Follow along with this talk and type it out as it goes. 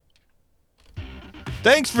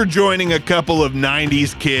Thanks for joining a couple of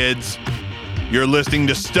 90s kids. You're listening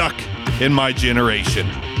to Stuck in My Generation.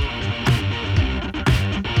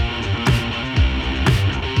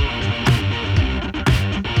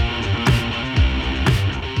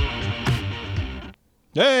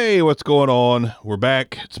 Hey, what's going on? We're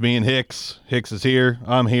back. It's me and Hicks. Hicks is here.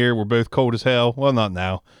 I'm here. We're both cold as hell. Well, not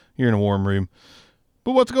now. You're in a warm room.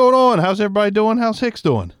 But what's going on? How's everybody doing? How's Hicks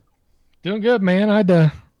doing? Doing good, man. I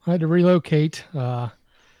had to relocate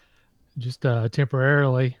just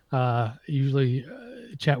temporarily. Usually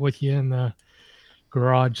chat with you in the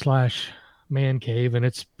garage / man cave, and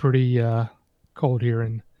it's pretty cold here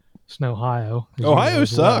in Ohio. Ohio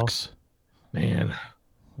sucks. Well. Man.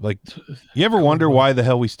 Like, you ever wonder why the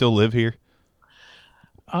hell we still live here?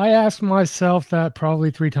 I ask myself that probably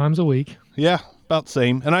 3 times a week. Yeah, about the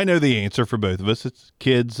same. And I know the answer for both of us. It's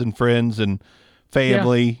kids and friends and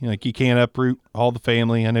family. Yeah. Like, you can't uproot all the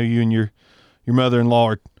family. I know you and your mother-in-law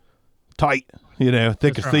are tight,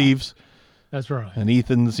 thick as thieves. That's right. And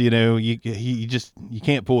Ethan's, you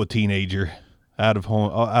can't pull a teenager out of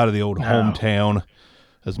the old hometown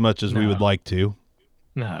as much as we would like to.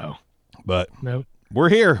 No. But nope. We're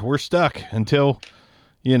here. We're stuck until,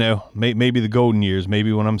 maybe the golden years.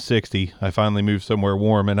 Maybe when I'm 60, I finally move somewhere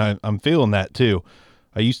warm, and I'm feeling that too.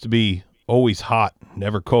 I used to be always hot,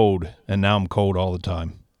 never cold, and now I'm cold all the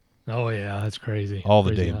time. Oh yeah, that's crazy. All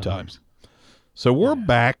the damn times. So we're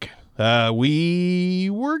back. We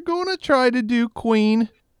were gonna try to do Queen.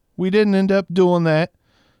 We didn't end up doing that.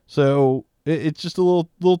 So it's just a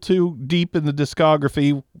little too deep in the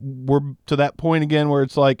discography. We're to that point again where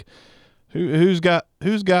it's like, who's got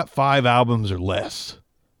 5 albums or less?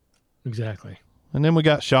 Exactly. And then we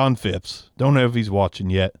got Sean Phipps. Don't know if he's watching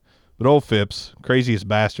yet, but old Phipps, craziest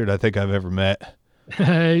bastard I think I've ever met.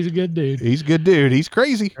 He's a good dude. He's a good dude. He's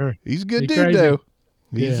crazy. Sure. He's a good dude crazy. Though.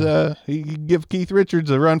 He's he give Keith Richards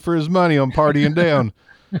a run for his money on Partying Down.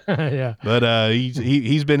 Yeah. But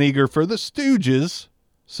he's been eager for the Stooges,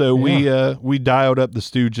 so we dialed up the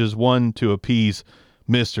Stooges, 1 to appease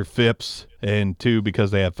Mr. Phipps, and 2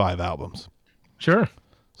 because they have 5 albums. Sure.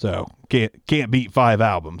 So can't beat 5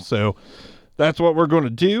 albums. So that's what we're going to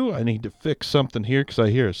do. I need to fix something here because I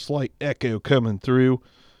hear a slight echo coming through.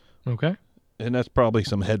 Okay. And that's probably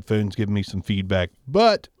some headphones giving me some feedback.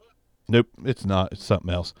 But nope, it's not. It's something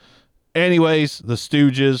else. Anyways, the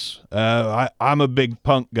Stooges. I'm a big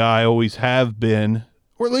punk guy, always have been,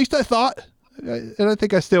 or at least I thought, and I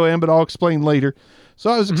think I still am, but I'll explain later. So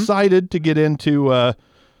I was excited to get into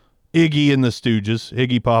Iggy and the Stooges.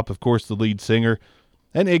 Iggy Pop, of course, the lead singer,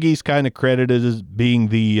 and Iggy's kind of credited as being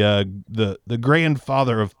the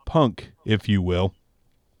grandfather of punk, if you will.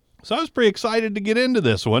 So I was pretty excited to get into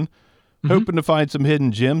this one, hoping to find some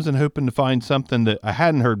hidden gems and hoping to find something that I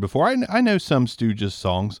hadn't heard before. I know some Stooges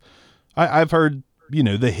songs. I've heard,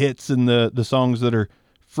 the hits and the songs that are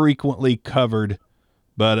frequently covered,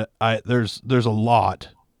 but there's a lot.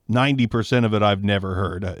 90% of it I've never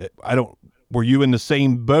heard. Were you in the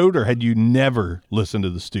same boat, or had you never listened to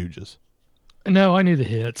the Stooges? No, I knew the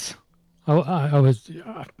hits. I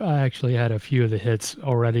actually had a few of the hits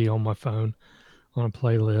already on my phone on a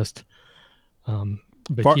playlist.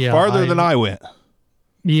 But farther than I went.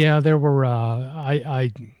 Yeah, there were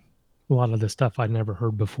a lot of the stuff I'd never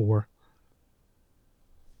heard before.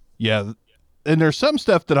 Yeah, and there's some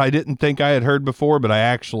stuff that I didn't think I had heard before, but I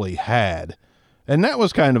actually had. And that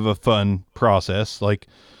was kind of a fun process, like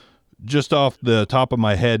just off the top of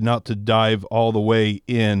my head, not to dive all the way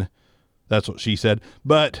in. That's what she said.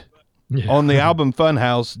 But on the album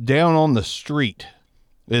Funhouse, Down on the Street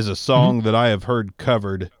is a song that I have heard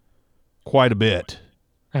covered quite a bit.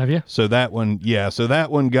 Have you? So that one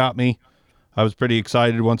got me. I was pretty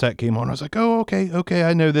excited once that came on. I was like, oh, okay,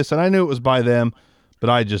 I know this. And I knew it was by them, but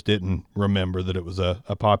I just didn't remember that it was a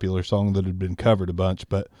popular song that had been covered a bunch.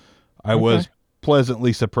 But I was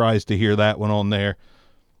pleasantly surprised to hear that one on there.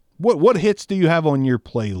 What hits do you have on your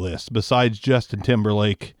playlist besides Justin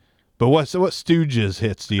Timberlake? But what Stooges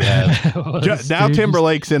hits do you have? Now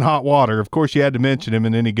Timberlake's in hot water. Of course, you had to mention him,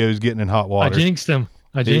 and then he goes getting in hot water. I jinxed him.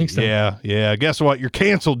 Yeah. Guess what? You're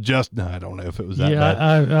canceled. I don't know if it was that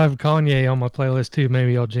bad. I have Kanye on my playlist too.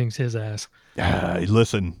 Maybe I'll jinx his ass.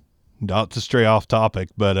 Listen, not to stray off topic,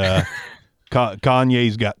 but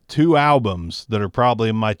Kanye's got 2 albums that are probably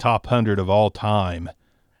in my top 100 of all time,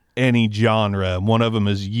 any genre. One of them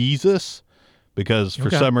is Yeezus, because for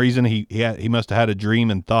some reason he must have had a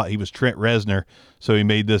dream and thought he was Trent Reznor, so he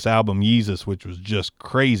made this album Yeezus, which was just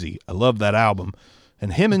crazy. I love that album.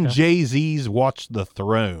 And him and Jay-Z's Watch the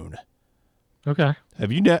Throne. Okay.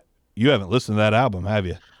 Have you haven't listened to that album, have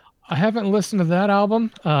you? I haven't listened to that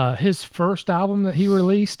album. His first album that he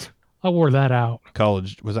released, I wore that out.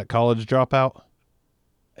 Was that College Dropout?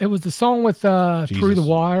 It was the song with Through the Jesus.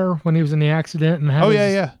 Wire when he was in the accident and had Oh yeah,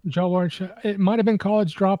 his yeah. jaw wired shut. It might have been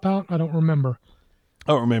College Dropout. I don't remember.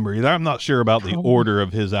 I don't remember either. I'm not sure about the Probably. order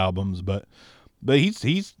of his albums, but he's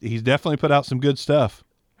definitely put out some good stuff.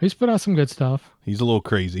 He's put out some good stuff. He's a little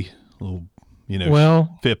crazy, a little,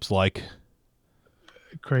 Well, Phipps like.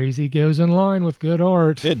 crazy goes in line with good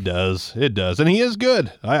art. It does, and he is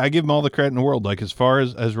good. I give him all the credit in the world. Like as far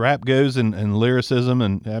as rap goes and lyricism,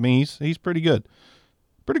 and I mean he's pretty good,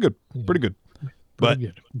 pretty good. But Pretty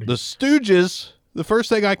good. the Stooges, the first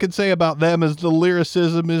thing I could say about them is the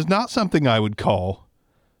lyricism is not something I would call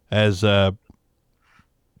as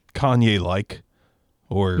Kanye like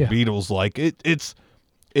or Yeah. Beatles like.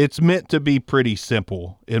 It's meant to be pretty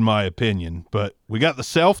simple in my opinion. But we got the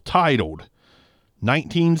self-titled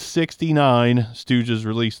 1969 Stooges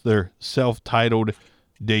released their self-titled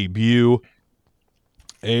debut,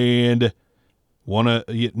 and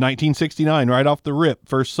 1969 right off the rip,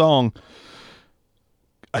 first song.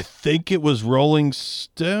 I think it was Rolling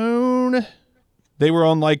Stone. They were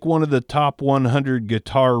on like one of the top 100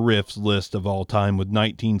 guitar riffs list of all time with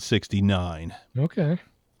 1969. Okay.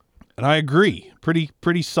 And I agree.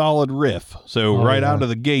 Pretty solid riff. So right yeah. out of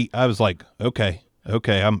the gate, I was like, okay,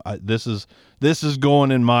 this is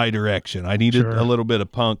going in my direction. I needed Sure. a little bit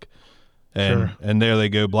of punk. And Sure. and there they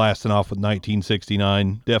go blasting off with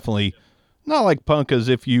 1969. Definitely not like punk as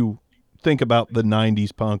if you think about the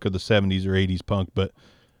 90s punk or the 70s or 80s punk, but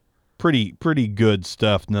pretty good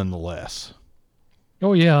stuff nonetheless.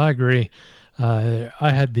 Oh yeah, I agree. I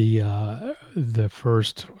had the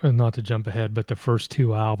first, not to jump ahead, but the first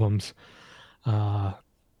two albums. Uh,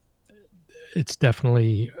 it's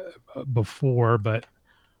definitely before, but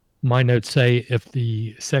my notes say if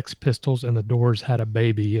the Sex Pistols and the Doors had a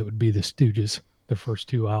baby, it would be the Stooges. The first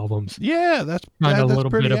two albums, Yeah, that's kind of a that's little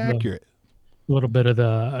pretty bit of accurate. a little bit of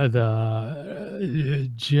the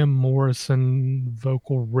Jim Morrison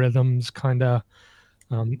vocal rhythms, kind of.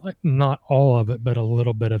 Like not all of it, but a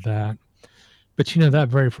little bit of that. But that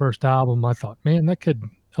very first album, I thought, man,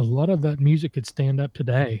 a lot of that music could stand up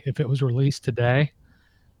today. If it was released today,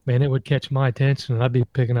 man, it would catch my attention. And I'd be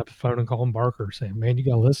picking up the phone and calling Barker saying, man, you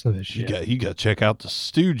got to listen to this shit. You got to check out the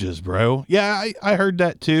Stooges, bro. Yeah, I heard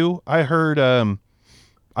that too. I heard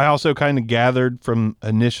I also kind of gathered from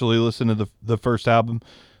initially listening to the first album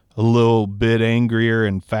a little bit angrier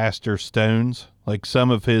and faster Stones. Like some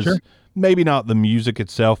of his, Sure. maybe not the music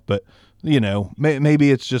itself, but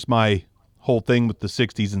maybe it's just my whole thing with the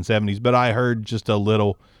 60s and 70s, but I heard just a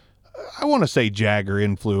little, I want to say Jagger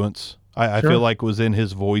influence. I Sure. feel like was in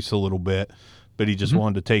his voice a little bit, but he just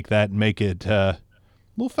wanted to take that and make it a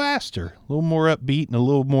little faster, a little more upbeat and a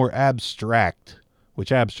little more abstract,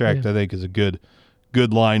 which abstract Yeah. I think is a good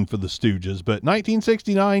line for the Stooges. But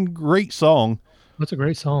 1969, great song. That's a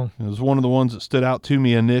great song. It was one of the ones that stood out to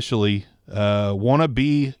me initially. Wanna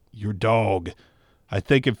Be Your Dog. I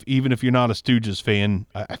think even if you're not a Stooges fan,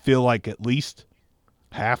 I feel like at least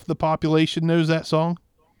half the population knows that song.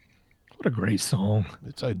 What a great song.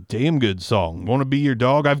 It's a damn good song. Wanna Be Your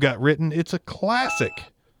Dog, I've got written. It's a classic.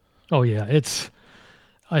 Oh yeah,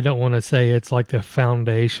 I don't want to say it's like the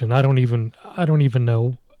foundation. I don't even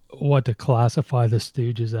know what to classify the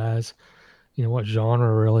Stooges as, what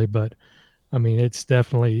genre really, but I mean, it's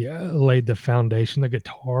definitely laid the foundation. The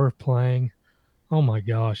guitar playing, oh my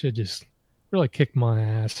gosh, it just really kicked my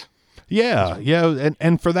ass. Yeah,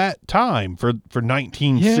 and for that time, for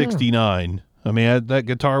 1969, I mean that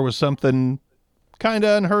guitar was something kind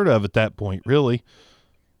of unheard of at that point, really.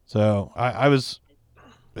 So I was,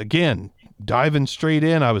 again, diving straight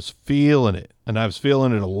in. I was feeling it, and I was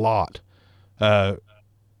feeling it a lot.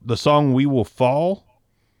 The song "We Will Fall,"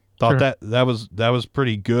 thought Sure. that was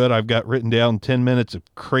pretty good. I've got written down 10 minutes of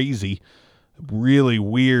crazy, really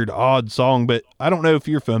weird, odd song, but I don't know if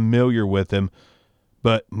you're familiar with him.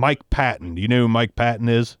 But Mike Patton, do you know who Mike Patton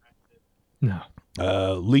is? No.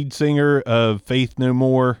 Lead singer of Faith No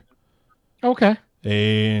More, Okay.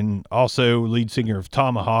 and also lead singer of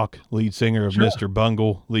Tomahawk, lead singer of Sure. Mr.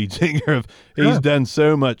 Bungle, lead singer of. Sure. He's done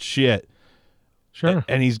so much shit. Sure.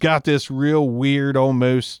 And he's got this real weird,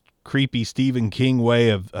 almost creepy Stephen King way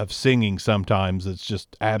of singing sometimes. It's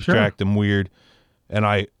just abstract and weird. And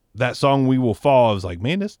that song "We Will Fall," I was like,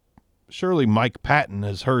 man, this surely Mike Patton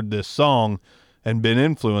has heard this song and been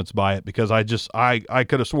influenced by it, because I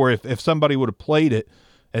could have swore if somebody would have played it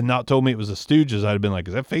and not told me it was the Stooges, I'd have been like,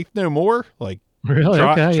 is that Faith No More? Like Really?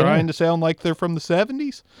 Okay. trying to sound like they're from the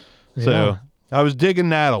 70s. Yeah. So I was digging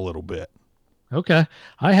that a little bit. Okay.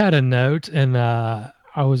 I had a note, and I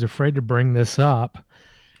was afraid to bring this up,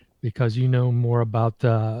 because you know more about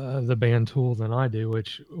the band Tool than I do,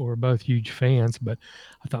 which we're both huge fans. But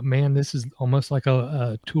I thought, man, this is almost like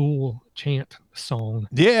a Tool chant song.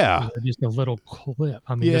 Yeah. Just a little clip.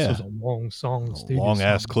 I mean, this was Yeah. a long song, the Stooges Long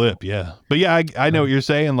ass song. clip. Yeah. But yeah, I know what you're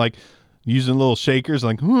saying. Like using little shakers,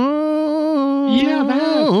 like, Yeah,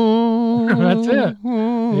 that's it.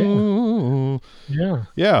 Yeah,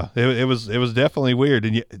 yeah, yeah, it was definitely weird.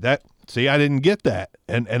 And that, see, I didn't get that.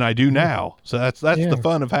 And I do yeah, now. So that's yeah. the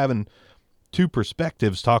fun of having two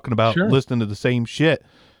perspectives talking about Sure. listening to the same shit.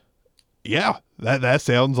 Yeah. That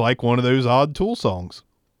sounds like one of those odd Tool songs.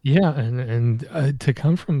 Yeah, and to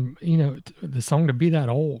come from the song to be that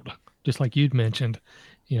old, just like you'd mentioned,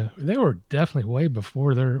 they were definitely way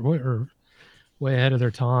before or way ahead of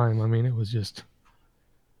their time. I mean, it was just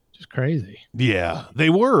crazy. Yeah, they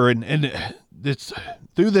were, and it's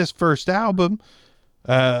through this first album.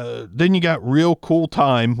 Then you got Real Cool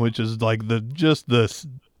Time, which is like the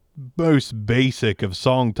most basic of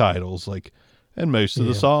song titles, like, and most of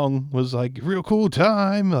the Yeah, song was like Real Cool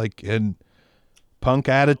Time, like, and punk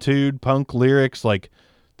attitude, punk lyrics. Like,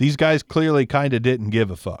 these guys clearly kind of didn't give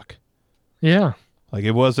a fuck. yeah. Like,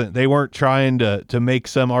 they weren't trying to make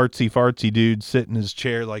some artsy fartsy dude sit in his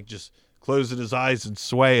chair, like, just closing his eyes and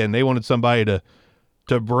sway. And they wanted somebody to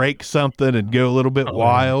break something and go a little bit Oh yeah,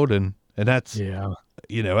 wild. And that's, yeah,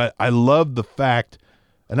 I love the fact,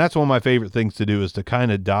 and that's one of my favorite things to do, is to kind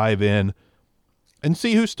of dive in and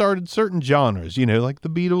see who started certain genres. Like the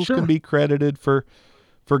Beatles can sure, be credited for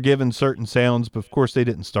giving certain sounds, but of course they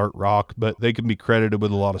didn't start rock, but they can be credited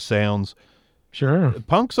with a lot of sounds. sure.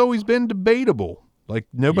 Punk's always been debatable. Like,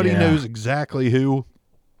 nobody Yeah. knows exactly who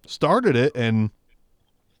started it. And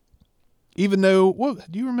even though, what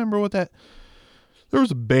do you remember what that, there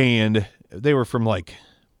was a band, they were from like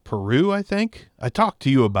Peru, I think. I talked to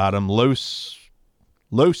you about them, Los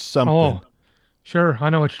something. Oh, sure. I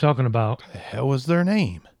know what you're talking about. The hell was their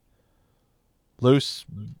name? Los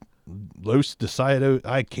Decido.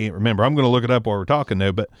 I can't remember. I'm going to look it up while we're talking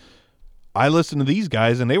though. But I listened to these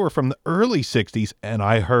guys, and they were from the early '60s, and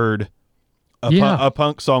I heard Yeah, a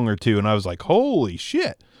punk song or two, and I was like, "Holy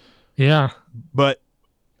shit!" yeah. But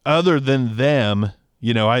other than them,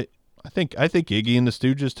 I think Iggy and the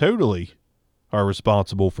Stooges totally are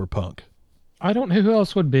responsible for punk. I don't know who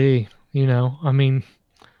else would be. I mean,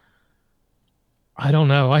 I don't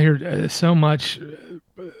know. I hear so much.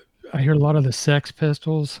 I hear a lot of the Sex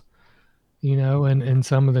Pistols, and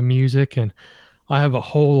some of the music, and I have a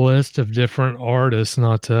whole list of different artists.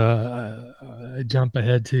 Not to jump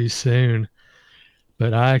ahead too soon,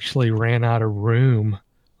 but I actually ran out of room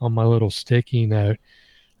on my little sticky note.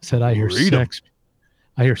 Said Read them.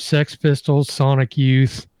 I hear Sex Pistols, Sonic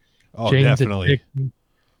Youth, Oh, Jane's definitely. Addiction,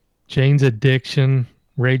 Jane's Addiction,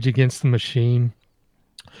 Rage Against the Machine,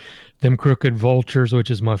 Them Crooked Vultures, which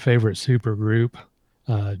is my favorite super group.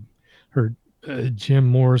 Heard Jim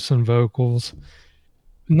Morrison vocals.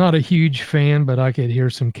 Not a huge fan, but I could hear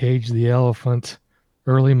some Cage the Elephant,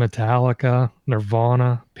 early Metallica,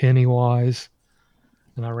 Nirvana, Pennywise,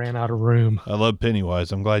 and I ran out of room. I love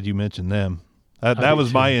Pennywise. I'm glad you mentioned them. I That do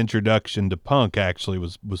was my too. introduction to punk. Actually,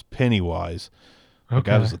 was Pennywise. Like,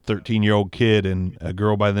 I Okay. was a 13-year-old kid, and a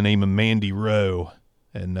girl by the name of Mandy Rowe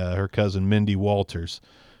and her cousin Mindy Walters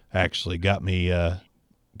actually got me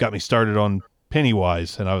started on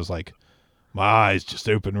Pennywise, and I was like, my eyes just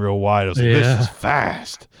opened real wide. I was like, this Yeah. is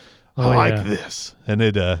fast. I Oh like yeah. this. And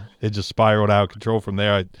it just spiraled out of control from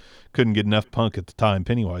there. I couldn't get enough punk at the time.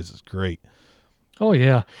 Pennywise is great. Oh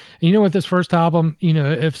yeah. And with this first album,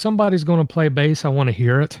 if somebody's going to play bass, I want to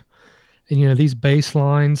hear it. And these bass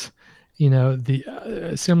lines,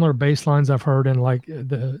 the similar bass lines I've heard in like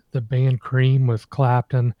the band Cream with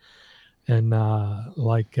Clapton and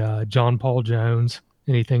like John Paul Jones,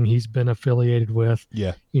 anything he's been affiliated with,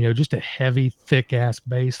 Yeah. just a heavy, thick ass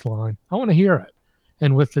bass line. I want to hear it.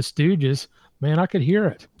 And with the Stooges, man, I could hear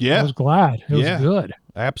it. I Yeah. was glad. It was Yeah. good.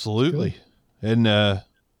 Absolutely. And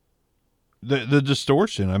the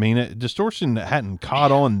distortion, I mean, distortion hadn't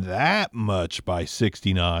caught on that much by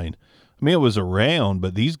 69. I mean, it was around,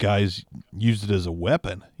 but these guys used it as a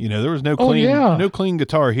weapon. There was no Oh yeah. clean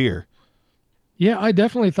guitar here. Yeah, I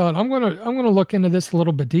definitely thought I'm gonna look into this a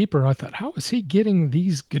little bit deeper. I thought, how is he getting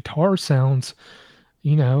these guitar sounds,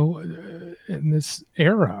 in this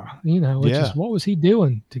era? It's Yeah. just what was he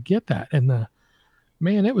doing to get that? And the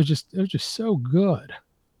man, it was just so good.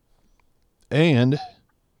 And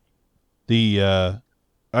the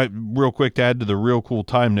I real quick to add to the Real Cool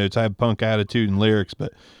Time notes, I have punk attitude and lyrics,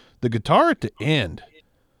 but the guitar at the end,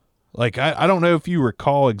 like, I don't know if you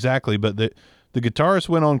recall exactly, but the guitarist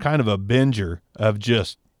went on kind of a binger of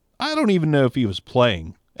just, I don't even know if he was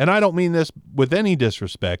playing and I don't mean this with any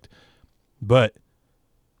disrespect, but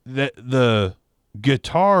the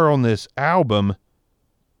guitar on this album,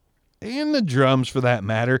 and the drums for that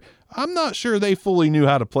matter, I'm not sure they fully knew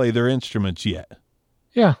how to play their instruments yet.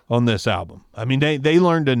 Yeah. On this album. I mean, they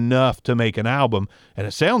learned enough to make an album, and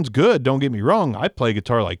it sounds good. Don't get me wrong. I play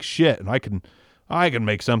guitar like shit, and I can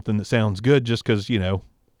make something that sounds good just because, you know,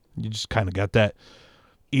 you just kind of got that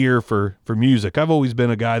ear for music. I've always been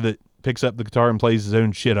a guy that picks up the guitar and plays his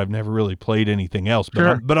own shit. I've never really played anything else, but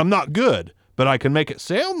Sure. I'm not good. But I can make it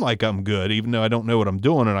sound like I'm good, even though I don't know what I'm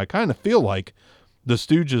doing. And I kind of feel like the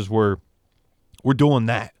Stooges were doing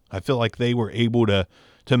that. I feel like they were able to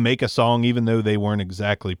make a song, even though they weren't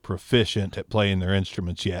exactly proficient at playing their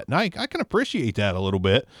instruments yet. And I can appreciate that a little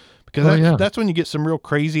bit, because that's when you get some real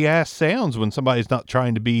crazy ass sounds, when somebody's not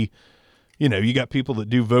trying to be, you know, you got people that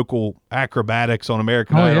do vocal acrobatics on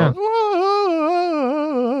American Idol.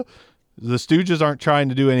 Yeah. The Stooges aren't trying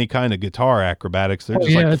to do any kind of guitar acrobatics. They're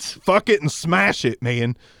just like, fuck it and smash it,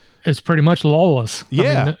 man. It's pretty much lawless.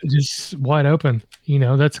 Yeah. I mean, just wide open. You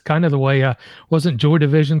know, that's kind of the way, wasn't Joy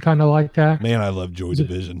Division kind of like that? Man, I love Joy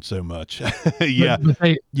Division so much. Yeah. But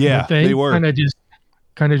they were kind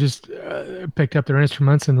of just picked up their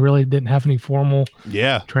instruments and really didn't have any formal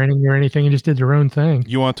training or anything, and just did their own thing.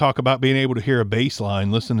 You want to talk about being able to hear a bass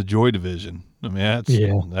line? Listen to Joy Division. I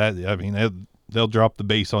mean, they'll drop the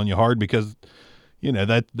bass on you hard, because, you know,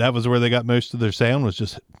 that was where they got most of their sound, was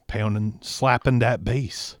just pounding, slapping that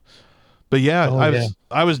bass. But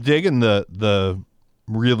I was digging the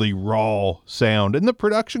really raw sound, and the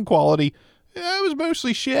production quality. It was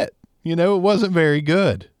mostly shit. You know, it wasn't very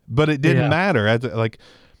good, but it didn't matter. Like,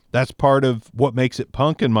 that's part of what makes it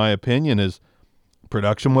punk, in my opinion, is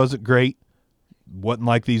production wasn't great. Wasn't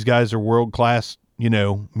like these guys are world-class, you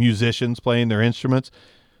know, musicians playing their instruments.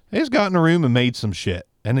 They just got in a room and made some shit,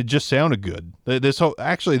 and it just sounded good. This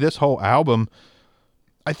whole album,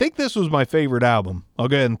 I think this was my favorite album. I'll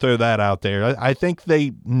go ahead and throw that out there. I think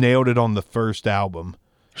they nailed it on the first album.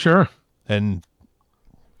 Sure. And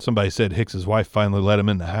somebody said Hicks's wife finally let him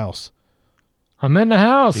in the house. I'm in the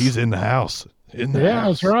house. He's in the house. House.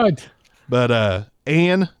 That's right. But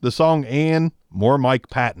Ann, the song Ann, more Mike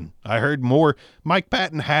Patton. I heard more. Mike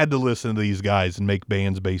Patton had to listen to these guys and make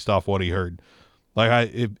bands based off what he heard.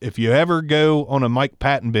 Like, if you ever go on a Mike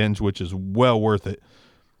Patton binge, which is well worth it,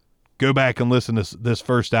 go back and listen to this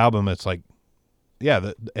first album. It's like,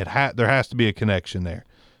 there has to be a connection there.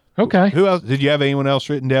 Okay. Who else? Did you have anyone else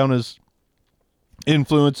written down as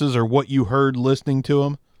influences, or what you heard listening to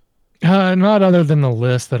them? Not other than the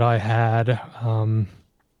list that I had.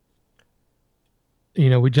 You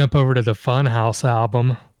know, we jump over to the Funhouse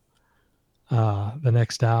album. The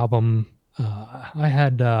next album, I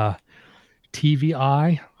had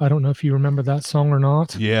TVI. I don't know if you remember that song or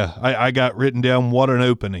not. Yeah, I got written down, what an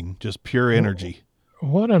opening, just pure energy.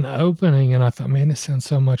 What an opening. And I thought, man, this sounds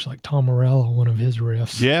so much like Tom Morello, one of his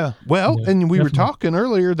riffs. Yeah. Well, and we were talking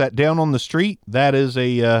earlier that Down on the Street, that is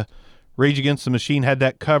a Rage Against the Machine had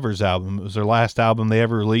that covers album. It was their last album they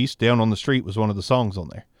ever released. Down on the Street was one of the songs on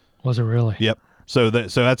there. Was it really? Yep. So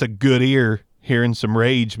that's a good ear, hearing some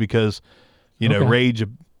Rage, because, you know, Rage,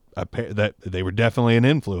 that they were definitely an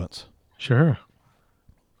influence. Sure.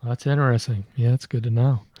 That's interesting. Yeah, it's good to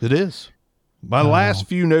know. It is. My last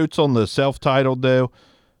few notes on the self-titled, though,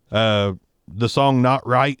 the song Not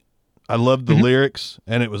Right, I loved the lyrics,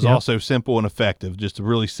 and it was also simple and effective. Just a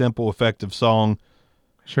really simple, effective song.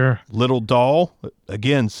 Sure. Little Doll,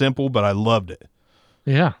 again, simple, but I loved it.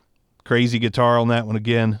 Yeah. Crazy guitar on that one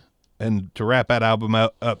again. And to wrap that album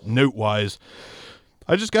up note-wise,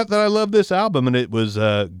 I just got that I love this album, and it was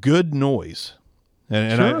good noise.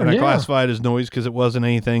 And I classify it as noise because it wasn't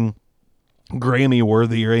anything Grammy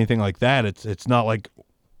worthy or anything like that. It's not like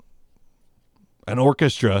an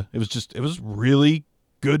orchestra. It was really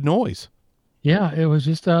good noise. Yeah, it was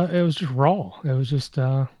just raw. It was just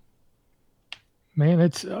man,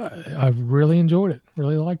 I really enjoyed it.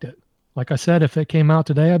 Really liked it. Like I said, if it came out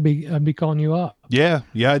today, I'd be calling you up. Yeah,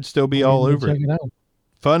 I'd still be all over it.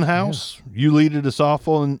 Funhouse, you leaded us off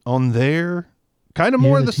on there. Kind of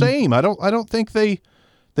more of the same. I don't think they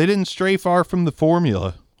didn't stray far from the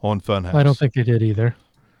formula on Funhouse. I don't think they did either.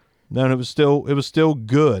 No, and it was still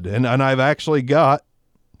good. And I've actually got,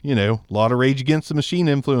 you know, a lot of Rage Against the Machine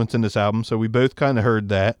influence in this album, so we both kind of heard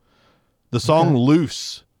that. The song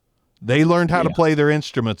Loose, they learned how to play their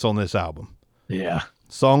instruments on this album. Yeah.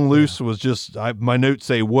 Song Loose was just, my notes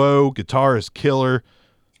say, whoa, guitar is killer.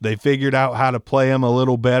 They figured out how to play them a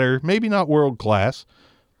little better. Maybe not world class,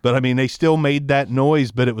 but I mean, they still made that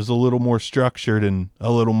noise, but it was a little more structured and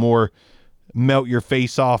a little more melt your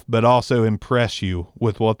face off, but also impress you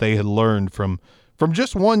with what they had learned from from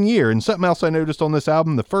just 1 year. And something else I noticed on this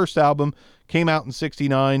album, the first album came out in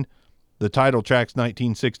 69. The title track's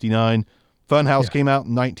 1969. Funhouse came out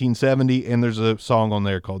in 1970, and there's a song on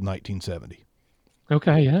there called 1970.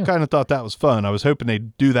 Okay, yeah. Kind of thought that was fun. I was hoping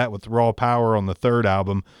they'd do that with Raw Power on the third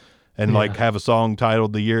album and like have a song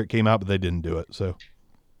titled the year it came out, but they didn't do it. So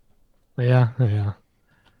yeah.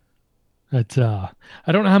 It's I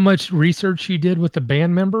don't know how much research you did with the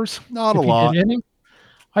band members. Not a lot.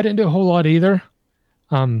 I didn't do a whole lot either.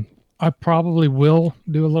 I probably will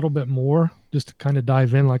do a little bit more just to kind of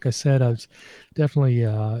dive in. Like I said, I was definitely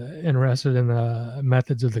interested in the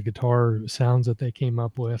methods of the guitar sounds that they came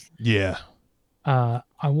up with. Yeah. I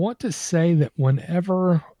want to say that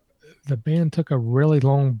whenever the band took a really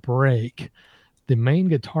long break, the main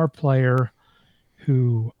guitar player,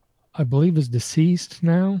 who I believe is deceased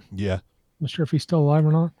now. Yeah. I'm not sure if he's still alive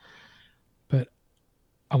or not, but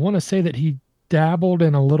I want to say that he dabbled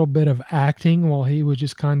in a little bit of acting while he was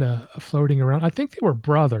just kind of floating around. I think they were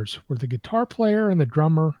brothers. Were the guitar player and the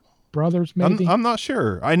drummer brothers? Maybe I'm not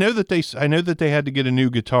sure. I know that they had to get a new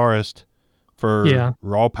guitarist for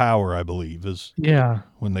Raw Power, I believe, is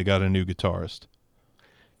when they got a new guitarist.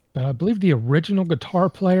 But I believe the original guitar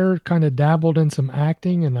player kind of dabbled in some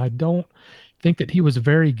acting, and I don't think that he was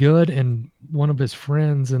very good. And one of his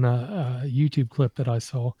friends in a YouTube clip that I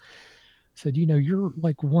saw said, you're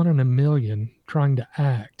like 1 in a million trying to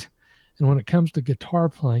act. And when it comes to guitar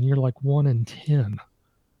playing, you're like 1 in 10.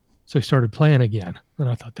 So he started playing again. And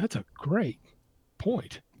I thought, that's a great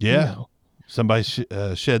point. Yeah. Somebody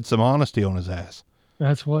shed some honesty on his ass.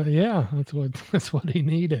 That's what he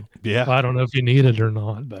needed. Yeah. Well, I don't know if he needed it or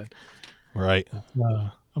not, but. Right.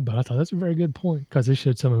 But I thought that's a very good point, because they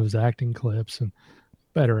showed some of his acting clips, and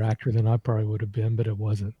better actor than I probably would have been, but it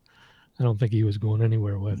wasn't. I don't think he was going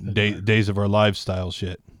anywhere with it. Days of Our Lives style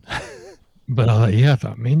shit. But I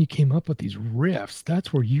thought, man, you came up with these riffs.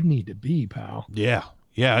 That's where you need to be, pal. Yeah.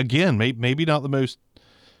 Yeah. Again, maybe not the most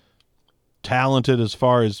talented as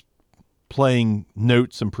far as playing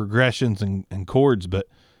notes and progressions and chords, but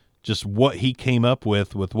just what he came up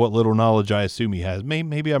with what little knowledge I assume he has.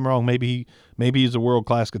 Maybe I'm wrong. Maybe he's a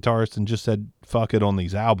world-class guitarist and just said, fuck it on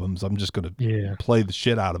these albums. I'm just going to play the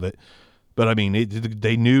shit out of it. But I mean,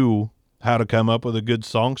 they knew how to come up with a good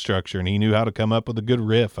song structure, and he knew how to come up with a good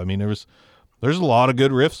riff. I mean, there's a lot of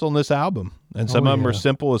good riffs on this album, and some of them are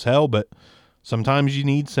simple as hell, but sometimes you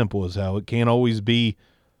need simple as hell. It can't always be,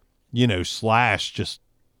 Slash just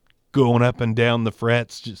going up and down the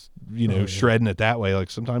frets, just, shredding it that way.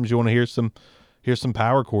 Like sometimes you want to hear some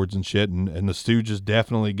power chords and shit. And the Stooges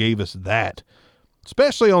definitely gave us that,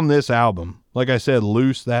 especially on this album. Like I said,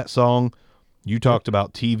 Loose, that song, you talked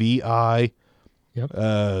about TV Eye,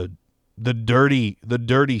 the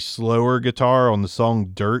dirty slower guitar on the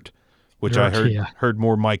song Dirt, which I heard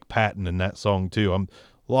more Mike Patton in that song too.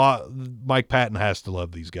 Mike Patton has to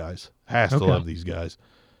love these guys, to love these guys.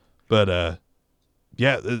 But,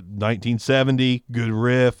 1970, good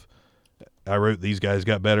riff. I wrote these guys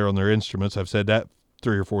got better on their instruments. I've said that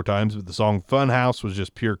 3 or 4 times, but the song Funhouse was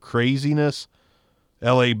just pure craziness.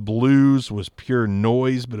 LA Blues was pure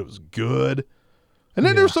noise, but it was good. And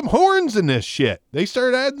then there's some horns in this shit. They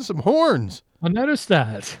started adding some horns. I noticed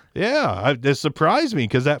that. Yeah, it surprised me,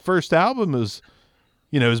 because that first album is,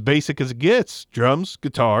 as basic as it gets. Drums,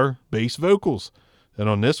 guitar, bass, vocals. And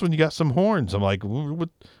on this one, you got some horns. I'm like,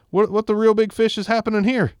 what the real big fish is happening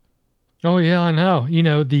here? Oh, yeah, I know.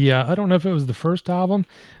 I don't know if it was the first album.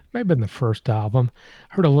 It may have been the first album.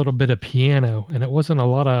 I heard a little bit of piano, and it wasn't a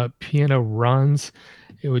lot of piano runs.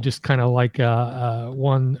 It was just kind of like a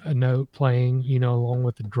note playing, along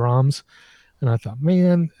with the drums. And I thought,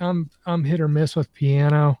 man, I'm hit or miss with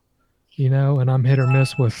piano, and I'm hit or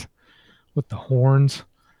miss with the horns.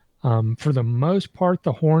 For the most part,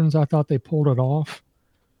 the horns, I thought they pulled it off.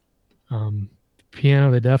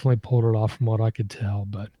 Piano, they definitely pulled it off from what I could tell.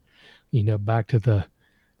 But, back to the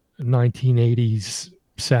 1980s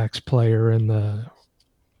sax player in the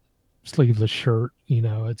sleeveless shirt,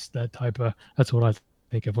 it's that's what I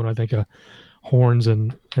think of when I think of horns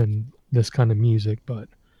and this kind of music. But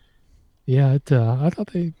yeah, I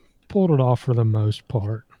thought they pulled it off for the most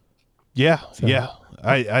part. Yeah. So, yeah.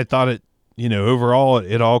 I thought it, overall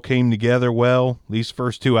it all came together well. These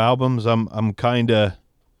first 2 albums, I'm kind of,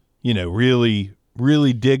 really,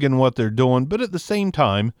 really digging what they're doing. But at the same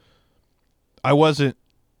time, I wasn't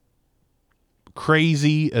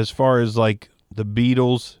crazy as far as like the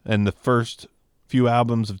Beatles and the first few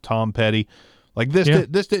albums of Tom Petty. Like this,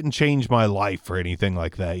 this didn't change my life or anything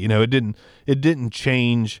like that. It didn't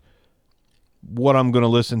change what I'm going to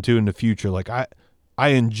listen to in the future. Like I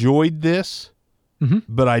enjoyed this,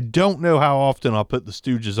 but I don't know how often I'll put the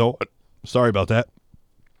Stooges Sorry about that.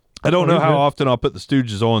 I don't Oh, know you're how good. often I'll put the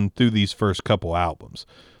Stooges on through these first couple albums.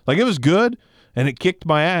 Like, it was good and it kicked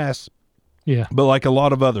my ass, Yeah. but like a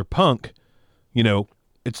lot of other punk, you know,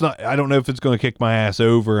 it's not, I don't know if it's going to kick my ass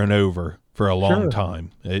over and over for a long Sure.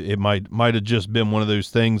 time. It might have just been one of those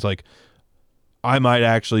things like I might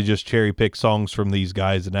actually just cherry pick songs from these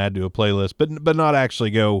guys and add to a playlist, but not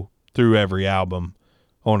actually go through every album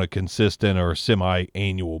on a consistent or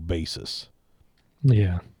semi-annual basis.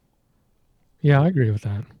 Yeah. Yeah, I agree with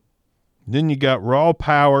that. Then you got Raw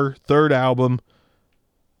Power, third album.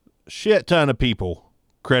 Shit ton of people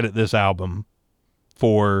credit this album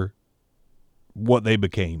for what they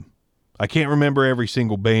became. I can't remember every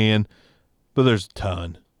single band, but there's a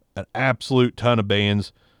ton. An absolute ton of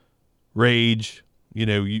bands. Rage, you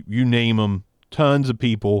name them. Tons of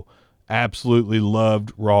people absolutely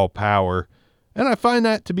loved Raw Power. And I find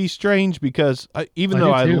that to be strange because even I though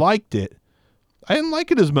do I too. liked it, I didn't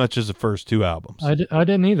like it as much as the first two albums. I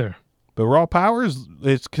didn't either. But Raw Power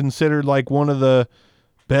it's considered like one of the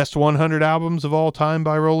best 100 albums of all time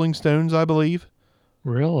by Rolling Stones, I believe.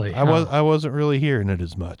 Really? I wasn't really hearing it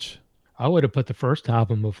as much. I would have put the first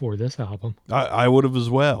album before this album. I would have as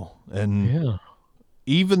well. And Yeah.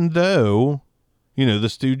 even though, the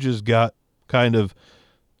Stooges got kind of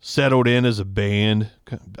settled in as a band,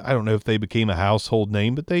 I don't know if they became a household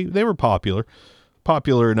name, but they were popular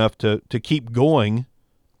enough to keep going.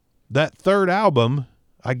 That third album,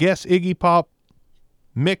 I guess Iggy Pop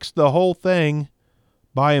mixed the whole thing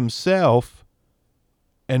by himself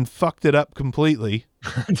and fucked it up completely.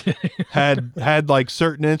 had like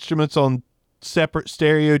certain instruments on separate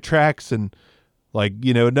stereo tracks and like,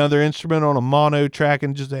 another instrument on a mono track,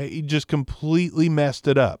 and he just completely messed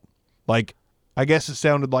it up. Like, I guess it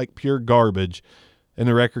sounded like pure garbage, and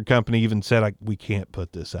the record company even said, like, we can't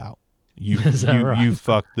put this out. You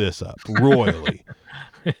fucked this up royally.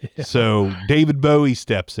 Yeah. So David Bowie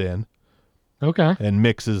steps in Okay. and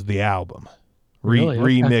mixes the album. Really?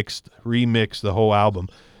 Okay. Remixed the whole album.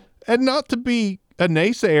 And not to be a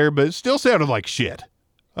naysayer, but it still sounded like shit.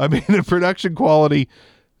 I mean, the production quality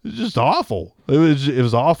was just awful. It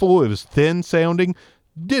was awful. It was thin sounding.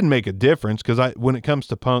 Didn't make a difference because when it comes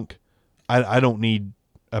to punk, I don't need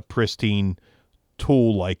a pristine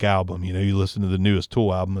Tool-like album. You listen to the newest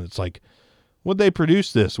Tool album and it's like, what'd they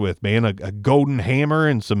produce this with, man? A golden hammer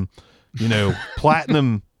and some,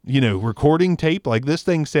 platinum, recording tape. Like, this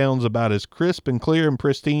thing sounds about as crisp and clear and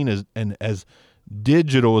pristine as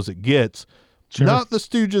digital as it gets. Sure. Not the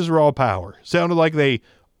Stooges' Raw Power. Sounded like they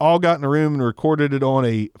all got in a room and recorded it on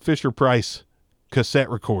a Fisher-Price cassette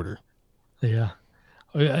recorder. Yeah.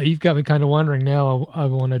 You've got me kind of wondering now. I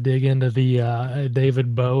want to dig into the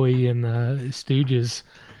David Bowie and the Stooges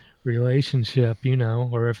relationship,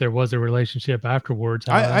 or if there was a relationship afterwards.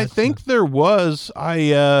 I think there was.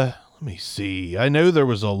 Let me see. I know there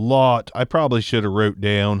was a lot. I probably should have wrote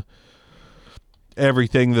down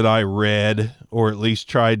everything that I read, or at least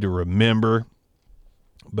tried to remember.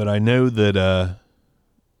 But I know that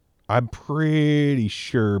I'm pretty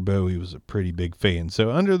sure Bowie was a pretty big fan.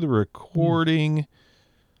 So under the recording,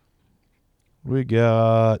 we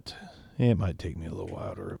got. It might take me a little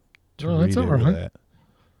while to read over that.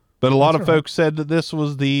 But a lot of folks said that this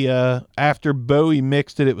was the, after Bowie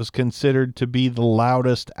mixed it, it was considered to be the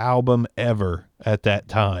loudest album ever at that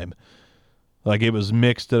time. Like, it was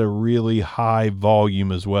mixed at a really high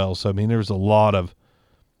volume as well. So, I mean, there's a lot of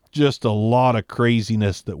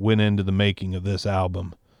craziness that went into the making of this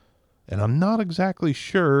album. And I'm not exactly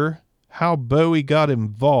sure how Bowie got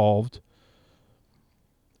involved.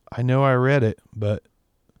 I know I read it, but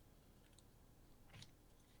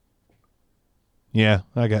yeah,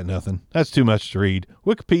 I got nothing. That's too much to read.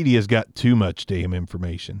 Wikipedia's got too much damn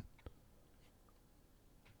information.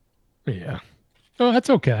 Yeah. Oh, that's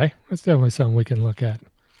okay. That's definitely something we can look at.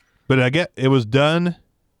 But I get it was done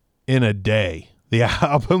in a day. The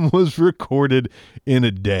album was recorded in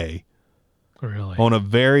a day. Really? On a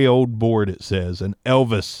very old board, it says, an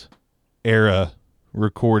Elvis era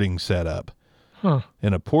recording setup. Huh.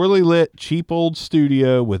 In a poorly lit, cheap old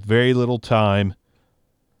studio with very little time.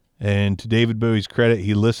 And to David Bowie's credit,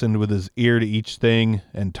 he listened with his ear to each thing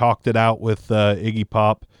and talked it out with Iggy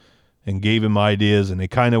Pop and gave him ideas, and they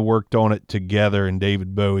kind of worked on it together, and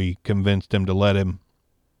David Bowie convinced him to let him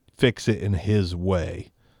fix it in his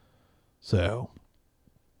way. So,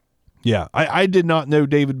 yeah, I did not know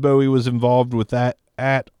David Bowie was involved with that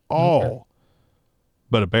at all, okay.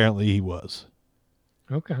 But apparently he was.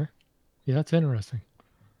 Okay. Yeah, that's interesting.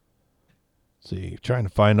 See, trying to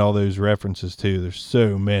find all those references too. There's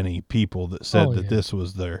so many people that said that this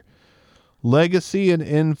was their legacy and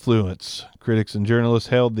influence. Critics and journalists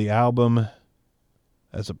hailed the album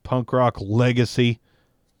as a punk rock legacy.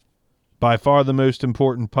 By far the most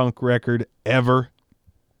important punk record ever.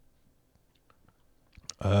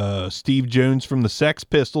 Steve Jones from the Sex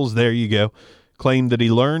Pistols, there you go, claimed that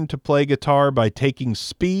he learned to play guitar by taking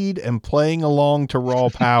speed and playing along to Raw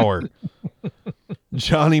Power.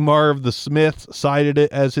 Johnny Marr of the Smiths cited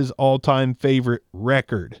it as his all-time favorite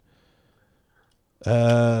record.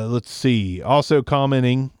 Let's see. Also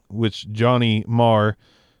commenting, which Johnny Marr,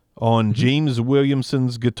 on James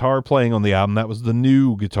Williamson's guitar playing on the album. That was the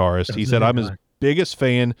new guitarist. He said, I'm his biggest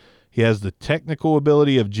fan. He has the technical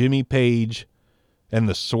ability of Jimmy Page and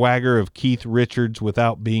the swagger of Keith Richards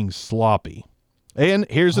without being sloppy. And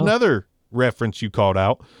here's another reference you called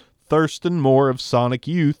out. Thurston Moore of Sonic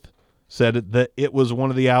Youth said that it was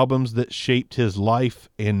one of the albums that shaped his life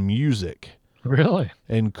and music. Really?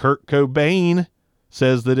 And Kurt Cobain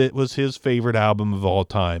says that it was his favorite album of all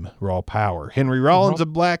time, Raw Power. Henry Rollins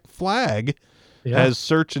of Black Flag has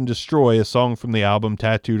Search and Destroy, a song from the album,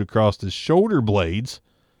 tattooed across his shoulder blades.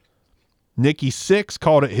 Nikki Sixx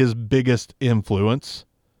called it his biggest influence.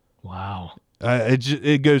 Wow.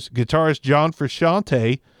 It goes, guitarist John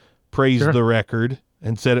Frusciante praised the record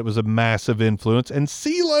and said it was a massive influence. And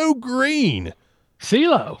CeeLo Green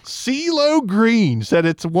said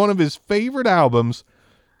it's one of his favorite albums,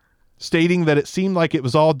 stating that it seemed like it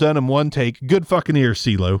was all done in one take. Good fucking ear,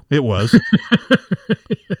 CeeLo. It was.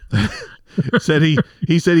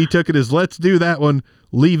 He said he took it as, let's do that one,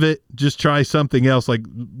 leave it, just try something else. Like,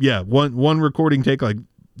 yeah, one recording take, like,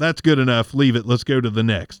 that's good enough, leave it, let's go to the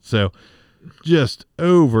next. So just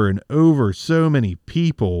over and over, so many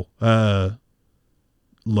people love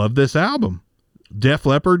this album. Def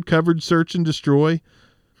Leppard covered Search and Destroy.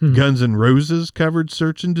 Guns N' Roses covered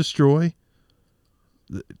Search and Destroy.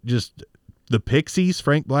 Just the Pixies,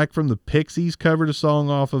 Frank Black from the Pixies covered a song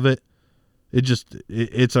off of it.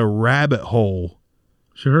 It's a rabbit hole.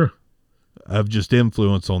 Sure. Of just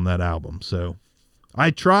influence on that album. So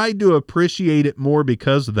I tried to appreciate it more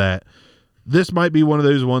because of that. This might be one of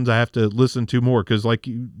those ones I have to listen to more because, like,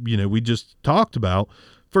 we just talked about,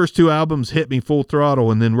 first two albums hit me full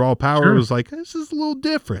throttle, and then Raw Power was like, this is a little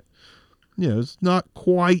different. It's not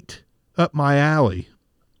quite up my alley.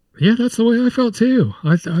 Yeah, that's the way I felt too.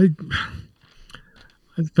 I felt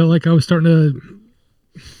like I was starting to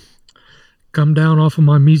come down off of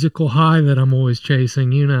my musical high that I'm always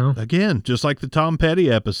chasing, Again, just like the Tom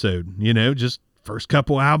Petty episode, just first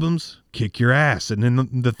couple albums, kick your ass. And then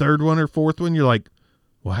the third one or fourth one, you're like,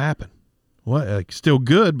 what happened? What? Like, still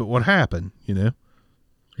good, but what happened, Yeah,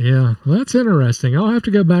 well, that's interesting. I'll have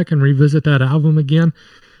to go back and revisit that album again.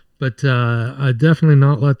 But I definitely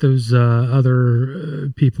not let those other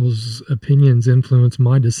people's opinions influence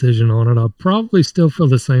my decision on it. I'll probably still feel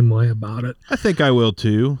the same way about it. I think I will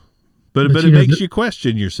too. But it makes you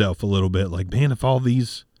question yourself a little bit. Like, man, if all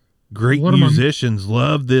these great musicians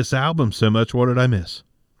love this album so much, what did I miss?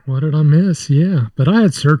 What did I miss? Yeah. But I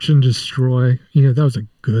had Search and Destroy. That was a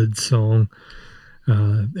good song.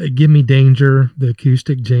 Give Me Danger, the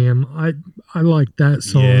acoustic jam. I like that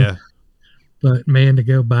song. Yeah. But, man, to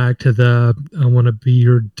go back to the I Want to Be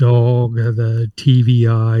Your Dog, the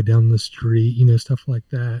TVI down the street, stuff like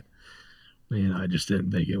that. Man, I just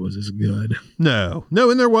didn't think it was as good. No,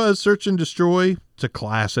 and there was Search and Destroy. It's a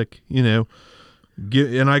classic, and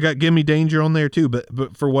I got Give Me Danger on there too.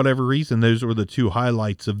 But for whatever reason, those were the two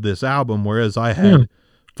highlights of this album, whereas I had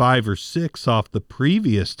 5 or 6 off the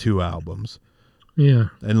previous 2 albums. Yeah.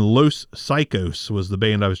 And Los Psychos was the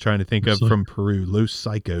band I was trying to think of from Peru. Los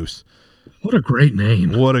Psychos. What a great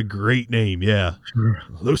name. What a great name, yeah. Sure.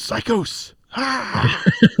 Los Psychos. Ah!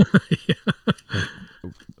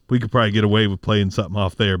 We could probably get away with playing something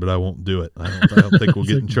off there, but I won't do it. I don't think we'll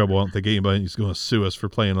get in trouble. I don't think anybody's going to sue us for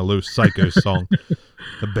playing a Los Psychos song,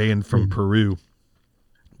 a band from Peru.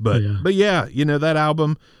 But yeah, that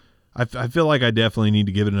album, I feel like I definitely need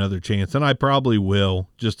to give it another chance, and I probably will,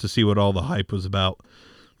 just to see what all the hype was about.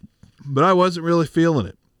 But I wasn't really feeling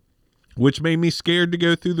it, which made me scared to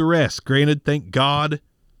go through the rest. Granted, thank God,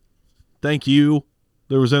 thank you,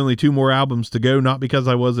 there was only 2 more albums to go, not because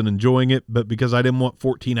I wasn't enjoying it, but because I didn't want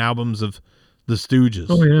 14 albums of the Stooges.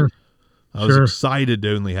 Oh, yeah. I was excited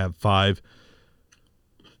to only have 5.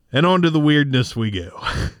 And on to the weirdness we go.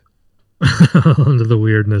 On to the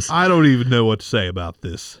weirdness. I don't even know what to say about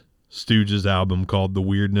this Stooges album called The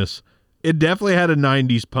Weirdness. It definitely had a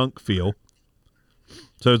 90s punk feel.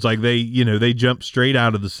 So it's like they jumped straight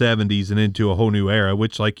out of the 70s and into a whole new era,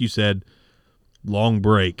 which, like you said, long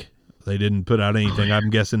break. They didn't put out anything. I'm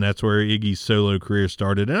guessing that's where Iggy's solo career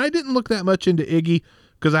started. And I didn't look that much into Iggy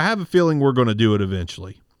because I have a feeling we're going to do it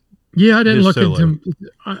eventually. Yeah, I didn't His look solo. into.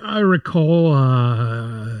 I recall.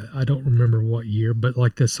 I don't remember what year, but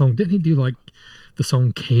like the song, didn't he do like the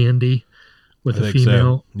song "Candy" I with a think so.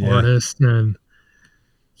 female Yeah. artist? And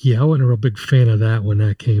yeah, I wasn't a real big fan of that when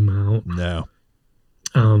that came out. No.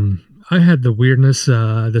 I had the weirdness.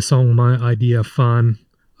 The song "My Idea of Fun."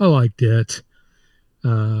 I liked it.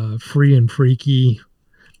 Free and freaky.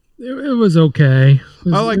 It was okay.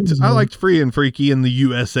 I liked Free and Freaky in the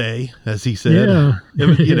USA, as he said. Yeah,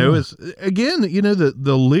 You know, yeah, it's again, you know,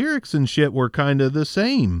 the lyrics and shit were kind of the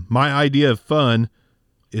same. My idea of fun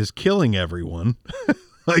is killing everyone.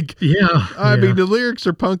 Like, yeah, I yeah, mean, the lyrics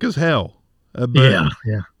are punk as hell, yeah,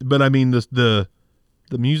 yeah, but I mean, the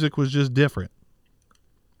music was just different.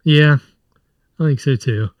 yeah. I think so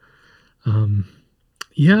too. Um,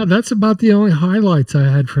 yeah, that's about the only highlights I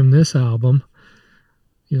had from this album.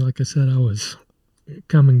 You know, like I said, I was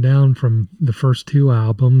coming down from the first two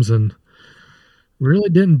albums and really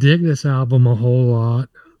didn't dig this album a whole lot.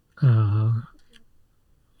 Uh,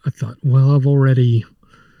 I thought, well,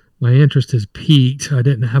 my interest has peaked. I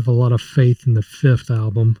didn't have a lot of faith in the fifth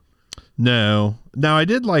album. No, now I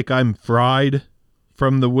did like I'm Fried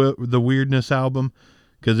from the Weirdness album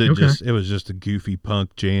because Okay. it was just a goofy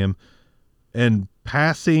punk jam. And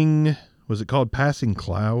Passing, was it called Passing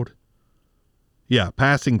Cloud? Yeah,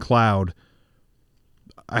 Passing Cloud.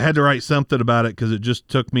 I had to write something about it because it just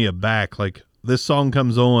took me aback. Like, this song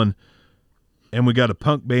comes on, and we got a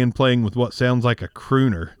punk band playing with what sounds like a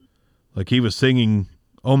crooner. Like, he was singing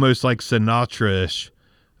almost like Sinatra-ish.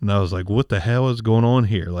 And I was like, what the hell is going on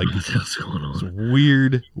here? Like, What's going it's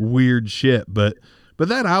on? weird shit. But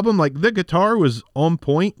that album, like, the guitar was on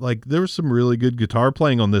point. Like, there was some really good guitar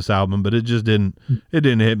playing on this album, but it didn't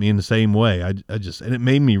hit me in the same way. And it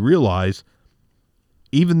made me realize,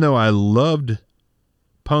 even though I loved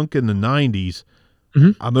punk in the 90s,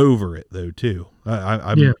 Mhm. I'm over it though too.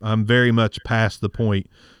 Yeah. I'm very much past the point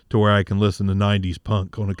to where I can listen to 90s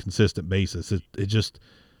punk on a consistent basis. It just,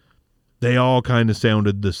 they all kind of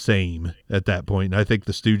sounded the same at that point. And I think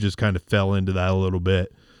the Stooges kind of fell into that a little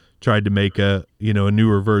bit. Tried to make a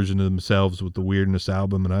newer version of themselves with the Weirdness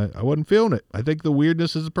album, and I wasn't feeling it. I think the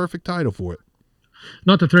Weirdness is a perfect title for it.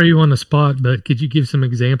 Not to throw you on the spot, but could you give some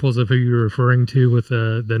examples of who you're referring to with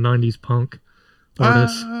the '90s punk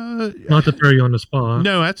artists? Not to throw you on the spot.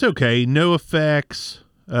 No, that's okay. No Effects,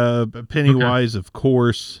 Okay. Pennywise, of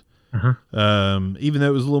course. Uh-huh. Even though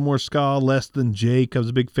it was a little more ska, Less Than Jake, I was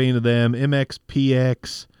a big fan of them.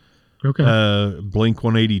 MXPX, Okay. Blink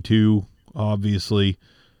 182, obviously.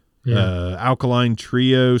 Yeah. Alkaline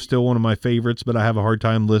Trio, still one of my favorites, but I have a hard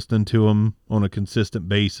time listening to them on a consistent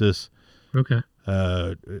basis. Okay.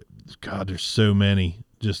 God, there's so many.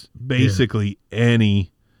 Just Yeah. basically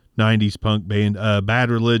any 90s punk band.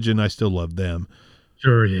 Bad Religion, I still love them.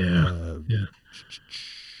 Sure. Yeah. Yeah.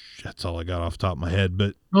 That's all I got off the top of my head.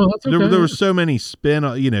 But Oh, that's okay. there were so many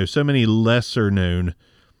so many lesser known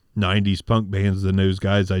 90s punk bands than those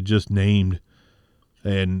guys I just named.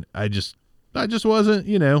 And I just wasn't,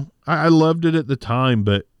 I loved it at the time,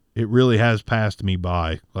 but it really has passed me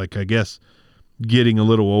by. Like, I guess getting a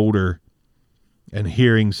little older and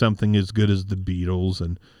hearing something as good as the Beatles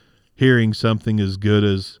and hearing something as good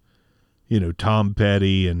as, Tom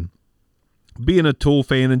Petty, and being a Tool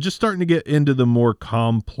fan and just starting to get into the more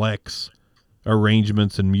complex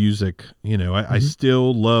arrangements and music. I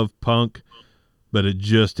still love punk, but it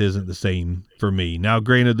just isn't the same for me. Now,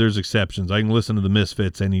 granted, there's exceptions. I can listen to the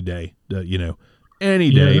Misfits any day, any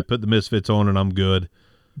day, Yeah. put the Misfits on and I'm good.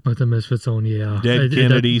 But the Misfits on, yeah. Dead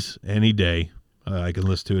Kennedys, any day. I can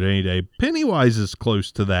listen to it any day. Pennywise is close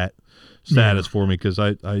to that status for me because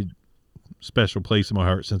I special place in my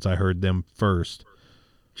heart since I heard them first.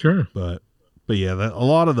 Sure. But yeah, a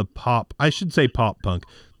lot of the pop, I should say pop punk.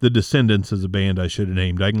 The Descendants is a band I should have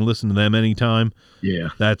named. I can listen to them anytime. Yeah.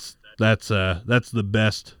 That's the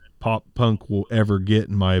best pop punk we'll ever get,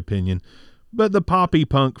 in my opinion. But the poppy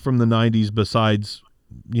punk from the 90s, besides,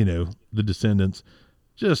 the Descendants,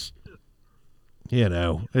 just,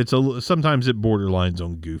 sometimes it borderlines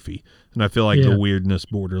on goofy. And I feel like the Weirdness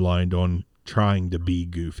borderlined on trying to be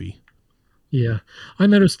goofy. Yeah, I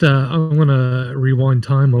noticed. I'm going to rewind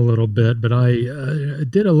time a little bit, but I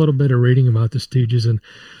did a little bit of reading about the Stooges, and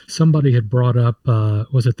somebody had brought up,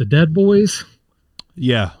 was it the Dead Boys?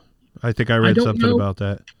 Yeah, I think I read something about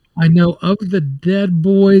that. I know of the Dead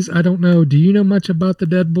Boys. I don't know. Do you know much about the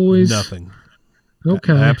Dead Boys? Nothing.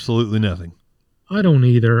 Okay. Absolutely nothing. I don't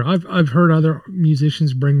either. I've heard other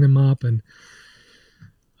musicians bring them up, and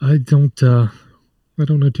I don't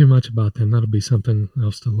know too much about them. That'll be something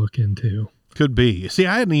else to look into. Could be. See,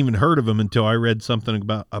 I hadn't even heard of them until I read something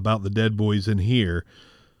about the Dead Boys in here.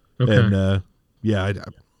 Okay. And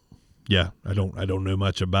Yeah, I don't know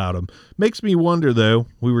much about them. Makes me wonder though.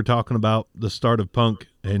 We were talking about the start of punk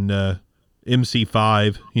and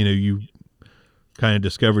MC5. You know, you kind of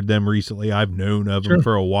discovered them recently. I've known of them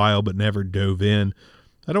for a while, but never dove in.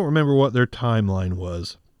 I don't remember what their timeline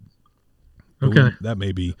was. Okay,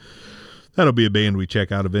 that'll be a band we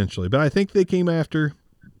check out eventually. But I think they came after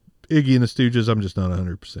Iggy and the Stooges. I'm just not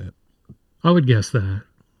 100%. I would guess that.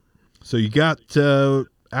 So you got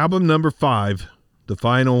album number 5. The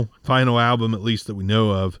final album, at least that we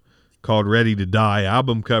know of, called Ready to Die.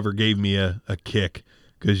 Album cover gave me a kick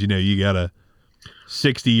because, you know, you got a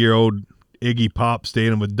 60-year-old Iggy Pop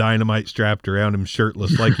standing with dynamite strapped around him,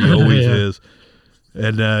 shirtless like he always is.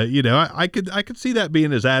 And, you know, I could see that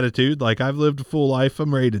being his attitude. Like, I've lived a full life.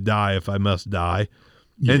 I'm ready to die if I must die.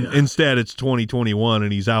 Yeah. And instead it's 2021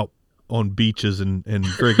 and he's out on beaches and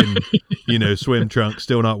friggin', you know, swim trunks,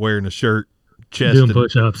 still not wearing a shirt. Chest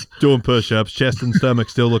doing push-ups, chest and stomach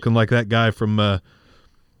still looking like that guy from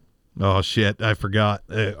oh shit, I forgot,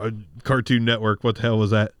 Cartoon Network. What the hell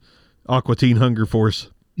was that? Aqua Teen Hunger Force.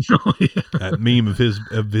 Oh, yeah. That meme of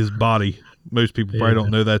his body. Most people probably don't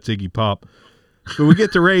know that's Iggy Pop. But we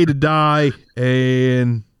get to Ready to Die,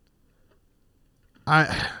 and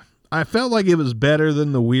I felt like it was better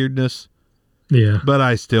than the weirdness. Yeah, but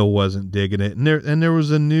I still wasn't digging it. And there was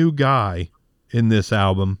a new guy in this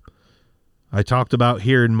album. I talked about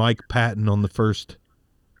hearing Mike Patton on the first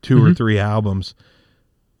 2 or 3 albums.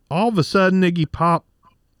 All of a sudden, Iggy Pop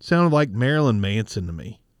sounded like Marilyn Manson to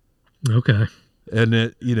me. Okay. And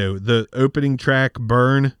it, you know, the opening track,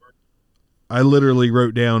 Burn, I literally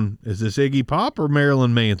wrote down, is this Iggy Pop or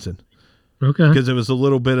Marilyn Manson? Okay. Because it was a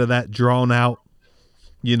little bit of that drawn out,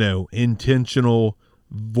 you know, intentional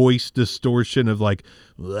voice distortion of like,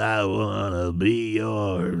 I wanna be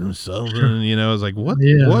yours, something, you know. I was like, what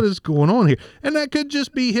is going on here? And that could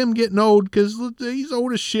just be him getting old, because he's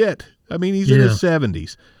old as shit. I mean, he's in his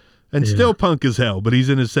 70s and still punk as hell, but he's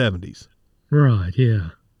in his 70s. Right, yeah.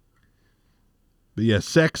 But yeah,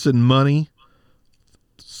 Sex and Money,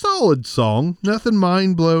 solid song, nothing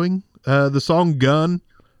mind-blowing. The song Gun,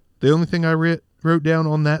 the only thing I wrote down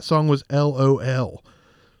on that song was LOL.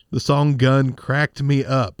 The song Gun cracked me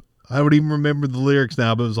up. I don't even remember the lyrics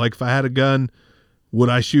now, but it was like, if I had a gun, would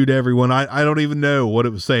I shoot everyone? I don't even know what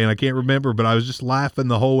it was saying. I can't remember, but I was just laughing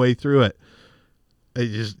the whole way through it. It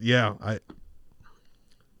just, it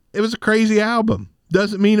was a crazy album.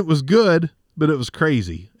 Doesn't mean it was good, but it was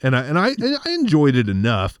crazy. And I enjoyed it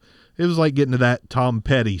enough. It was like getting to that Tom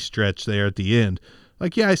Petty stretch there at the end.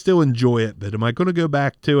 Like, yeah, I still enjoy it, but am I going to go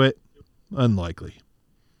back to it? Unlikely.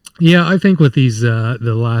 Yeah, I think with these, the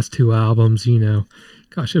last 2 albums, you know,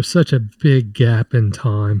 gosh, there's such a big gap in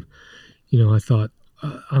time. You know, I thought,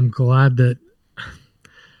 I'm glad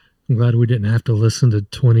we didn't have to listen to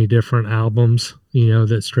 20 different albums, you know,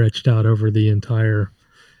 that stretched out over the entire,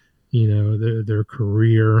 you know, their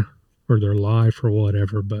career or their life or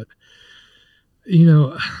whatever. But, you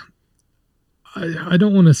know, I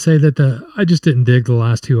don't want to say that I just didn't dig the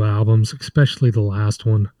last 2 albums, especially the last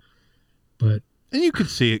one. But and you could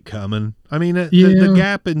see it coming. I mean, the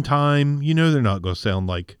gap in time, you know, they're not going to sound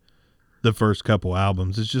like the first couple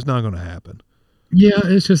albums. It's just not going to happen. Yeah,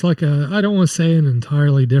 it's just like I don't want to say an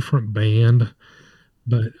entirely different band,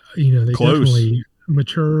 but, you know, they definitely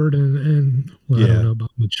matured and well, I don't know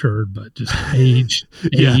about matured, but just aged.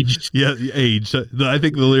 Aged. I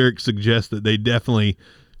think the lyrics suggest that they definitely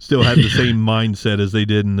still had the same mindset as they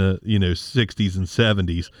did in the, you know, 60s and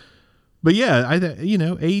 70s. But yeah, you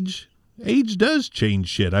know, age does change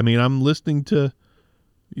shit. I mean, I'm listening to,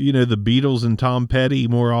 you know, the Beatles and Tom Petty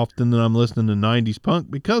more often than I'm listening to 90s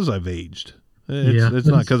punk because I've aged. It's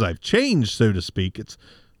not because I've changed, so to speak. It's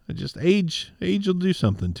just age will do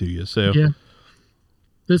something to you. So yeah,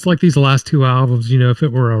 it's like these last 2 albums, you know, if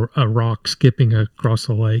it were a rock skipping across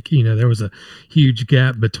the lake, you know, there was a huge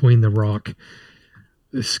gap between the rock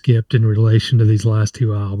skipped in relation to these last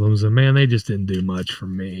 2 albums, and man, they just didn't do much for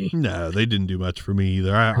me. No, they didn't do much for me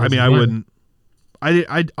either. I mean,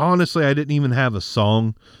 I honestly, I didn't even have a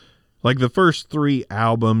song. Like the first 3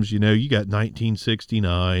 albums, you know, you got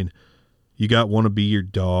 1969, you got Wanna Be Your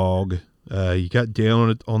Dog, you got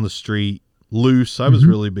Down on the Street, Loose. I was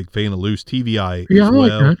really a big fan of Loose, TVI as well.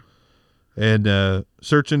 Like that. And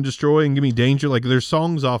Search and Destroy and Give Me Danger. Like, there's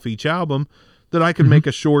songs off each album that I could make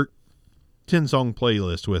a short 10-song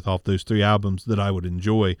playlist with off those 3 albums that I would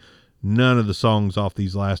enjoy. None of the songs off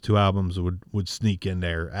these last 2 albums would sneak in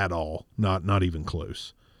there at all. Not even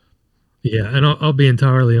close. Yeah, and I'll be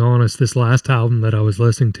entirely honest. This last album that I was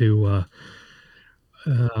listening to,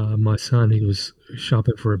 my son, he was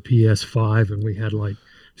shopping for a PS5, and we had like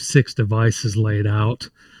 6 devices laid out.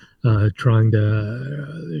 trying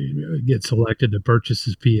to get selected to purchase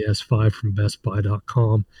his PS5 from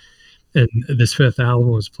BestBuy.com. And this fifth album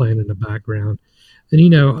was playing in the background.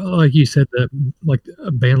 And, like you said, like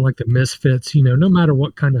a band like the Misfits, no matter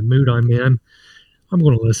what kind of mood I'm in, I'm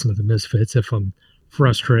going to listen to the Misfits. If I'm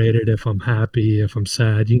frustrated, if I'm happy, if I'm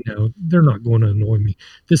sad, they're not going to annoy me.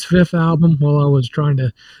 This fifth album, while I was trying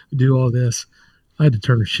to do all this, I had to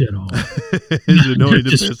turn the shit off. It's annoying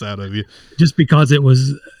the piss out of you. Just because it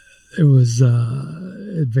was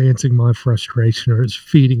advancing my frustration, or it's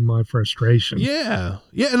feeding my frustration. Yeah.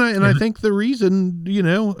 I think the reason,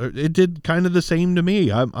 it did kind of the same to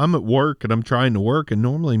me. I'm at work and I'm trying to work, and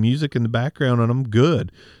normally music in the background and I'm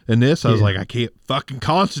good. And this, I was like, I can't fucking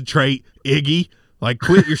concentrate, Iggy. Like,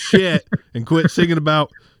 quit your shit and quit singing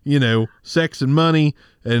about, sex and money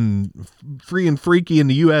and free and freaky in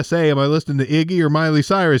the USA. Am I listening to Iggy or Miley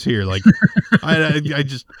Cyrus here? Like,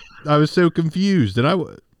 I was so confused.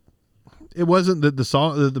 And it wasn't that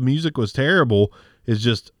the music was terrible. It's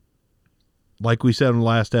just, like we said in the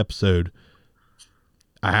last episode,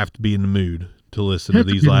 I have to be in the mood to listen to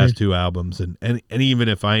these last two albums. And even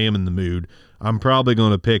if I am in the mood, I'm probably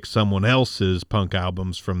going to pick someone else's punk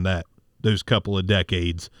albums from those couple of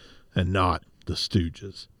decades and not the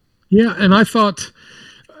Stooges. Yeah. And I thought,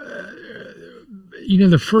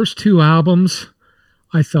 the first two albums,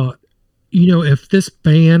 I thought, if this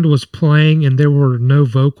band was playing and there were no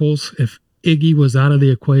vocals, if Iggy was out of the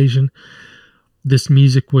equation, this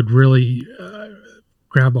music would really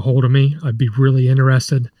grab a hold of me. I'd be really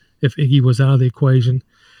interested if Iggy was out of the equation.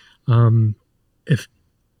 If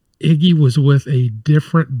Iggy was with a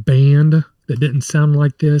different band that didn't sound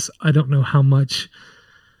like this, I don't know how much,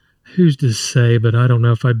 who's to say, but I don't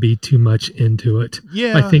know if I'd be too much into it.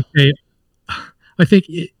 Yeah. I think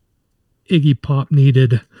Iggy Pop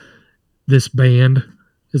needed this band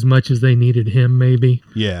as much as they needed him, maybe.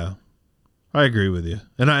 Yeah, I agree with you,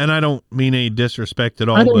 and I don't mean any disrespect at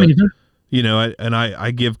all. I don't either.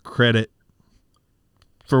 I give credit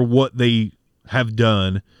for what they have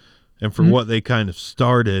done and for what they kind of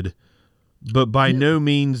started, but by no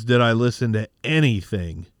means did I listen to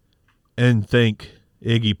anything and think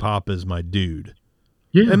Iggy Pop is my dude.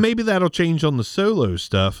 Yeah, and maybe that'll change on the solo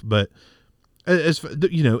stuff, but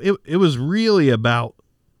it was really about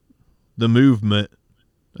the movement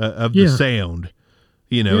of the sound,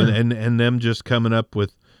 and them just coming up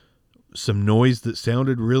with some noise that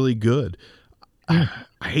sounded really good. I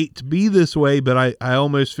hate to be this way, but I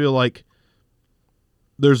almost feel like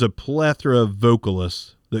there's a plethora of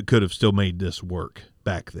vocalists that could have still made this work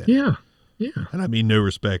back then. Yeah. And I mean, no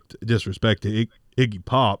disrespect to Iggy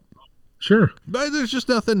Pop. Sure. But there's just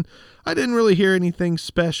nothing, I didn't really hear anything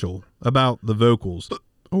special about the vocals.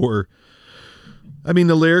 The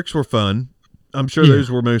lyrics were fun. I'm sure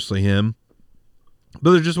those were mostly him.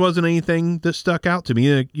 But there just wasn't anything that stuck out to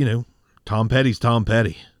me. Tom Petty's Tom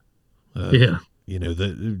Petty. The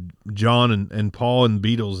John and Paul and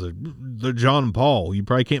Beatles, they're John and Paul. You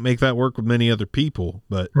probably can't make that work with many other people,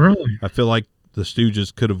 but really? I feel like the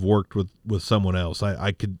Stooges could have worked with someone else.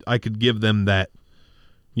 I could give them that,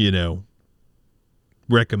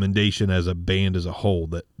 recommendation as a band as a whole,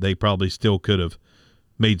 that they probably still could have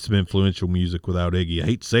made some influential music without Iggy. I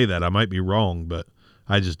hate to say that. I might be wrong, but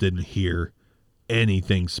I just didn't hear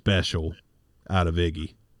anything special out of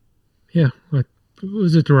Iggy. Yeah. It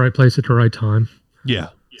was at the right place at the right time. Yeah.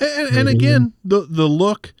 And again, the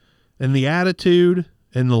look and the attitude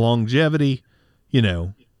and the longevity,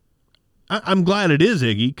 I'm glad it is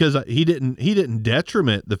Iggy, because he didn't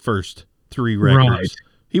detriment the first three records. Right.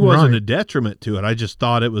 He wasn't a detriment to it. I just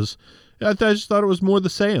thought it was more the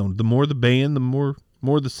sound. The more the band, the more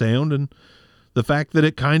the sound, and the fact that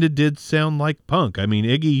it kind of did sound like punk. I mean,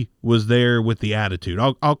 Iggy was there with the attitude.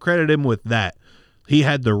 I'll credit him with that. He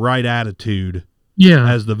had the right attitude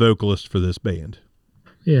as the vocalist for this band.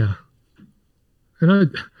 Yeah.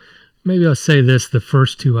 And maybe I'll say this, the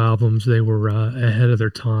first two albums, they were ahead of their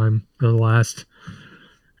time. The last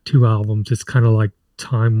two albums, it's kind of like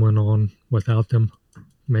time went on without them,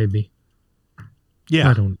 maybe.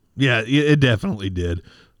 Yeah. Yeah, it definitely did.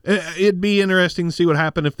 It'd be interesting to see what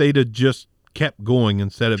happened if they'd have just kept going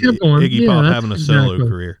instead of Iggy Pop having a solo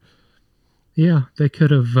career. Yeah, they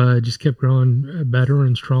could have just kept growing better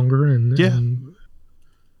and stronger.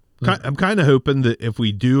 I'm kind of hoping that if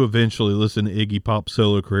we do eventually listen to Iggy Pop's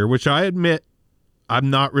solo career, which I admit I'm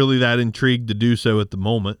not really that intrigued to do so at the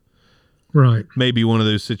moment. Right. Maybe one of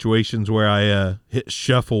those situations where I hit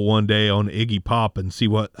shuffle one day on Iggy Pop and see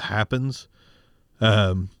what happens.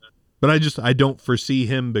 But I don't foresee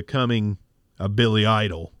him becoming a Billy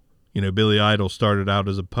Idol. Billy Idol started out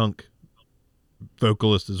as a punk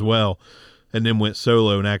vocalist as well. and then went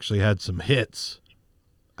solo and actually had some hits.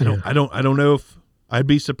 Yeah. I don't know if I'd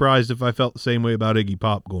be surprised if I felt the same way about Iggy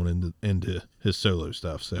Pop going into his solo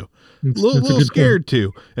stuff. So a little scared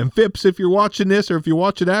too. And Phipps, if you're watching this or if you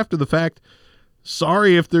watch it after the fact,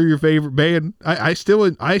 sorry if they're your favorite band. I still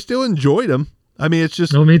enjoyed them. I mean, it's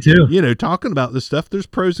just, me too. Talking about this stuff, there's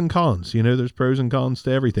pros and cons. There's pros and cons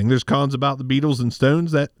to everything. There's cons about the Beatles and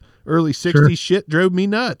Stones. That early 60s shit drove me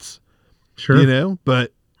nuts. Sure.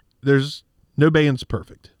 But there's no band's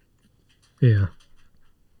perfect. Yeah.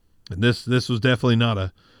 And this was definitely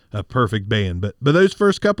not a perfect band. But those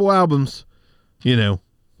first couple albums,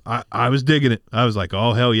 I was digging it. I was like,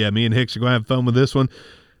 oh, hell yeah, me and Hicks are going to have fun with this one.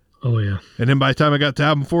 Oh, yeah. And then by the time I got to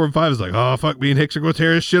album 4 and 5, I was like, oh, fuck, me and Hicks are going to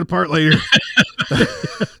tear this shit apart later.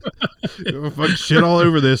 Fuck shit all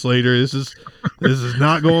over this later. This is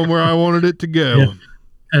not going where I wanted it to go. Yeah.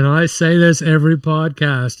 And I say this every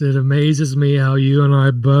podcast. It amazes me how you and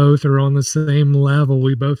I both are on the same level.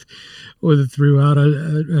 We both, throughout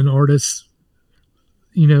an artist's,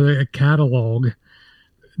 a catalog,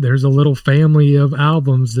 there's a little family of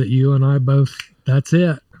albums that you and I both, that's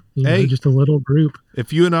it. Just a little group.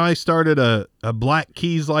 If you and I started a Black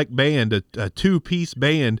Keys-like band, a 2-piece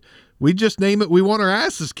band, we just name it We Want Our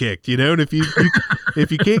Asses Kicked, And if you if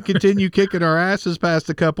you can't continue kicking our asses past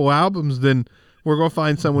a couple albums, then we're going to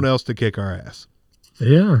find someone else to kick our ass.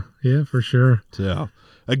 Yeah, for sure. So,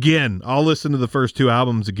 again, I'll listen to the first 2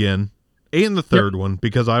 albums again and the third one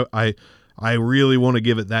because I really want to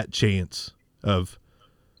give it that chance of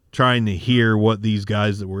trying to hear what these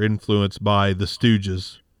guys that were influenced by the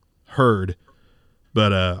Stooges heard.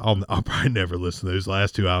 But I'll probably never listen to those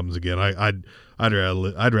last 2 albums again. I'd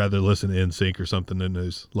rather listen to NSYNC or something than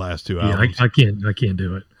those last 2 albums. I can't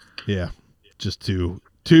do it. Yeah, just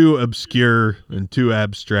too obscure and too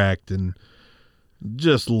abstract and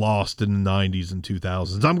just lost in the 90s and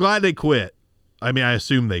 2000s. I'm glad they quit. I mean, I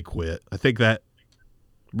assume they quit. I think that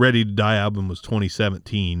Ready to Die album was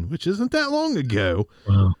 2017, which isn't that long ago.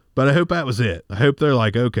 Wow. But I hope that was it. I hope they're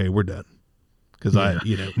like, okay, we're done. Because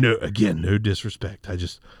no disrespect.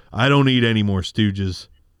 I don't need any more Stooges.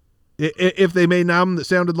 If they made an album that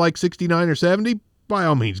sounded like 69 or 70, by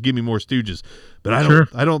all means, give me more Stooges. But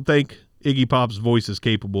I don't think Iggy Pop's voice is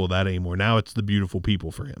capable of that anymore. Now it's the beautiful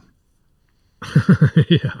people for him.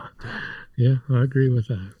 Yeah, I agree with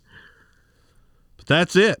that. But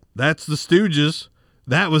that's it. That's the Stooges.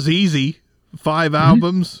 That was easy. 5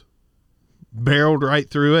 albums, barreled right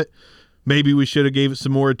through it. Maybe we should have gave it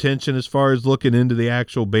some more attention as far as looking into the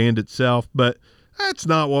actual band itself, but that's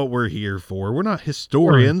not what we're here for. We're not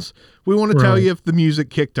historians. Right. We want to tell you if the music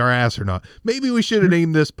kicked our ass or not. Maybe we should have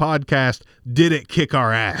named this podcast, Did It Kick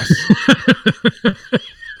Our Ass?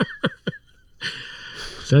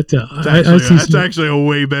 That's actually a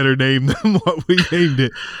way better name than what we named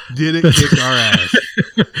it. Did It Kick Our Ass?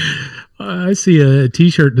 I see a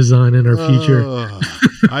t-shirt design in our future.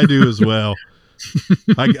 I do as well.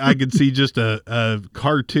 I could see just a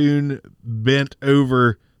cartoon bent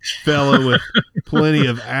over fella with plenty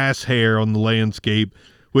of ass hair on the landscape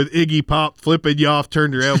with Iggy Pop flipping you off,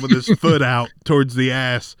 turned around with his foot out towards the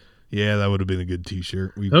ass. Yeah, that would have been a good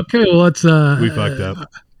t-shirt. Okay, well, let's we fucked up.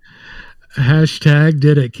 Hashtag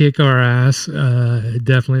Did It Kick Our Ass.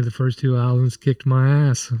 Definitely the first 2 albums kicked my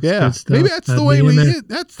ass. Yeah, maybe that's the way we end.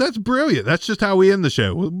 That's brilliant. That's just how we end the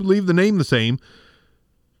show. We'll leave the name the same.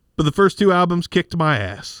 But the first 2 albums kicked my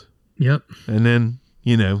ass. Yep. And then,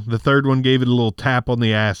 the third one gave it a little tap on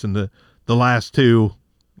the ass, and the last 2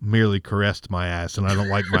 merely caressed my ass, and I don't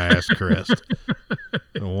like my ass caressed. I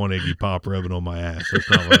don't want Iggy Pop rubbing on my ass. That's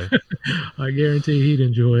not what I guarantee he'd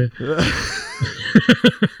enjoy it.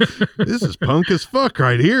 This is punk as fuck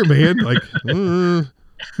right here, man. Like, I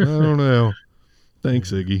don't know.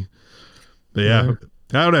 Thanks, Iggy. But yeah.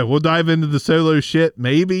 I don't know. We'll dive into the solo shit.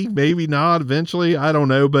 Maybe not eventually. I don't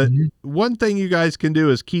know. But one thing you guys can do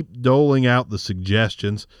is keep doling out the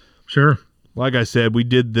suggestions. Sure. Like I said, we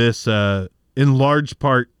did this in large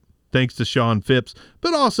part thanks to Sean Phipps,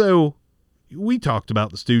 but also we talked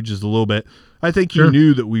about the Stooges a little bit. I think he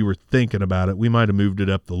knew that we were thinking about it. We might have moved it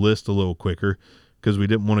up the list a little quicker because we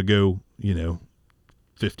didn't want to go,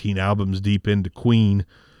 15 albums deep into Queen.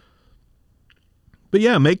 But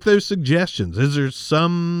yeah, make those suggestions. Is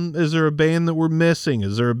there a band that we're missing?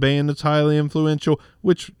 Is there a band that's highly influential?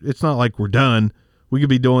 Which it's not like we're done. We could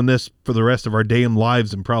be doing this for the rest of our damn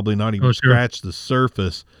lives and probably not even scratch the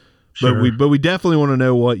surface. Sure. But we definitely want to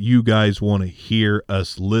know what you guys want to hear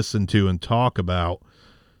us listen to and talk about.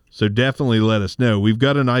 So definitely let us know. We've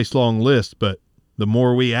got a nice long list, but the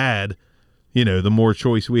more we add, the more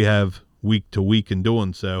choice we have week to week in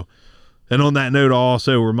doing so. And on that note, I'll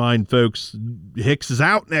also remind folks, Hicks is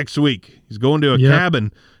out next week. He's going to a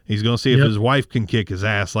cabin. He's going to see if his wife can kick his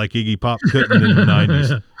ass like Iggy Pop couldn't in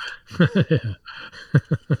the 90s.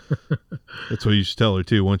 That's what you should tell her,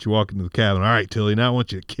 too, once you walk into the cabin. All right, Tilly, now I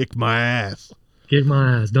want you to kick my ass. Kick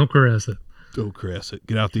my ass. Don't caress it. Don't caress it.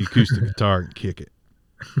 Get out the acoustic guitar and kick it.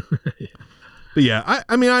 But, yeah,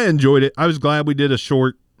 I mean, I enjoyed it. I was glad we did a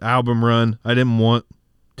short album run. I didn't want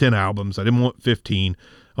 10 albums. I didn't want 15.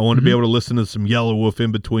 I wanted to be able to listen to some Yellow Wolf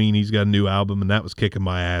in between. He's got a new album, and that was kicking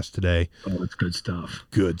my ass today. Oh, it's good stuff.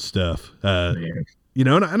 Good stuff. You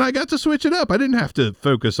know, and I got to switch it up. I didn't have to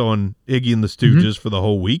focus on Iggy and the Stooges for the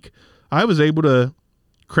whole week. I was able to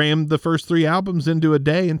cram the first 3 albums into a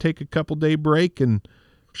day and take a couple-day break and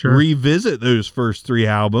revisit those first 3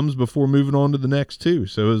 albums before moving on to the next 2.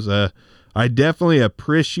 So it was, I definitely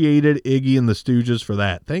appreciated Iggy and the Stooges for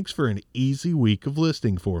that. Thanks for an easy week of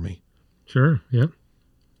listening for me. Sure, yep.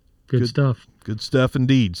 Good stuff. Good stuff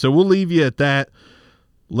indeed. So we'll leave you at that.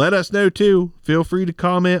 Let us know, too. Feel free to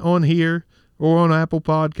comment on here or on Apple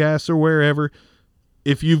Podcasts or wherever.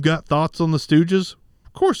 If you've got thoughts on the Stooges,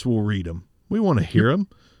 of course we'll read them. We want to hear them.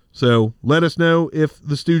 So let us know if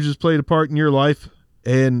the Stooges played a part in your life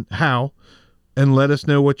and how, and let us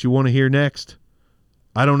know what you want to hear next.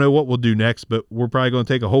 I don't know what we'll do next, but we're probably going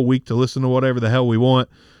to take a whole week to listen to whatever the hell we want,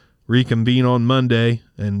 reconvene on Monday,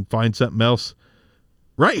 and find something else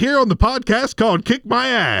right here on the podcast called Kick My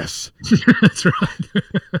Ass. That's right.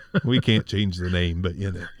 We can't change the name, but,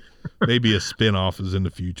 you know, maybe a spinoff is in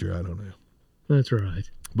the future. I don't know. That's right.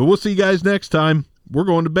 But we'll see you guys next time. We're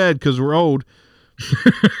going to bed because we're old.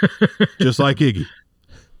 Just like Iggy.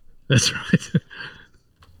 That's right.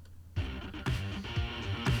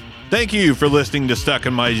 Thank you for listening to Stuck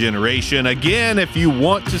in My Generation. Again, if you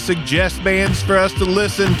want to suggest bands for us to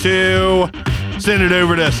listen to, send it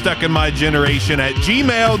over to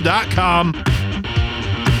stuckinmygeneration@gmail.com.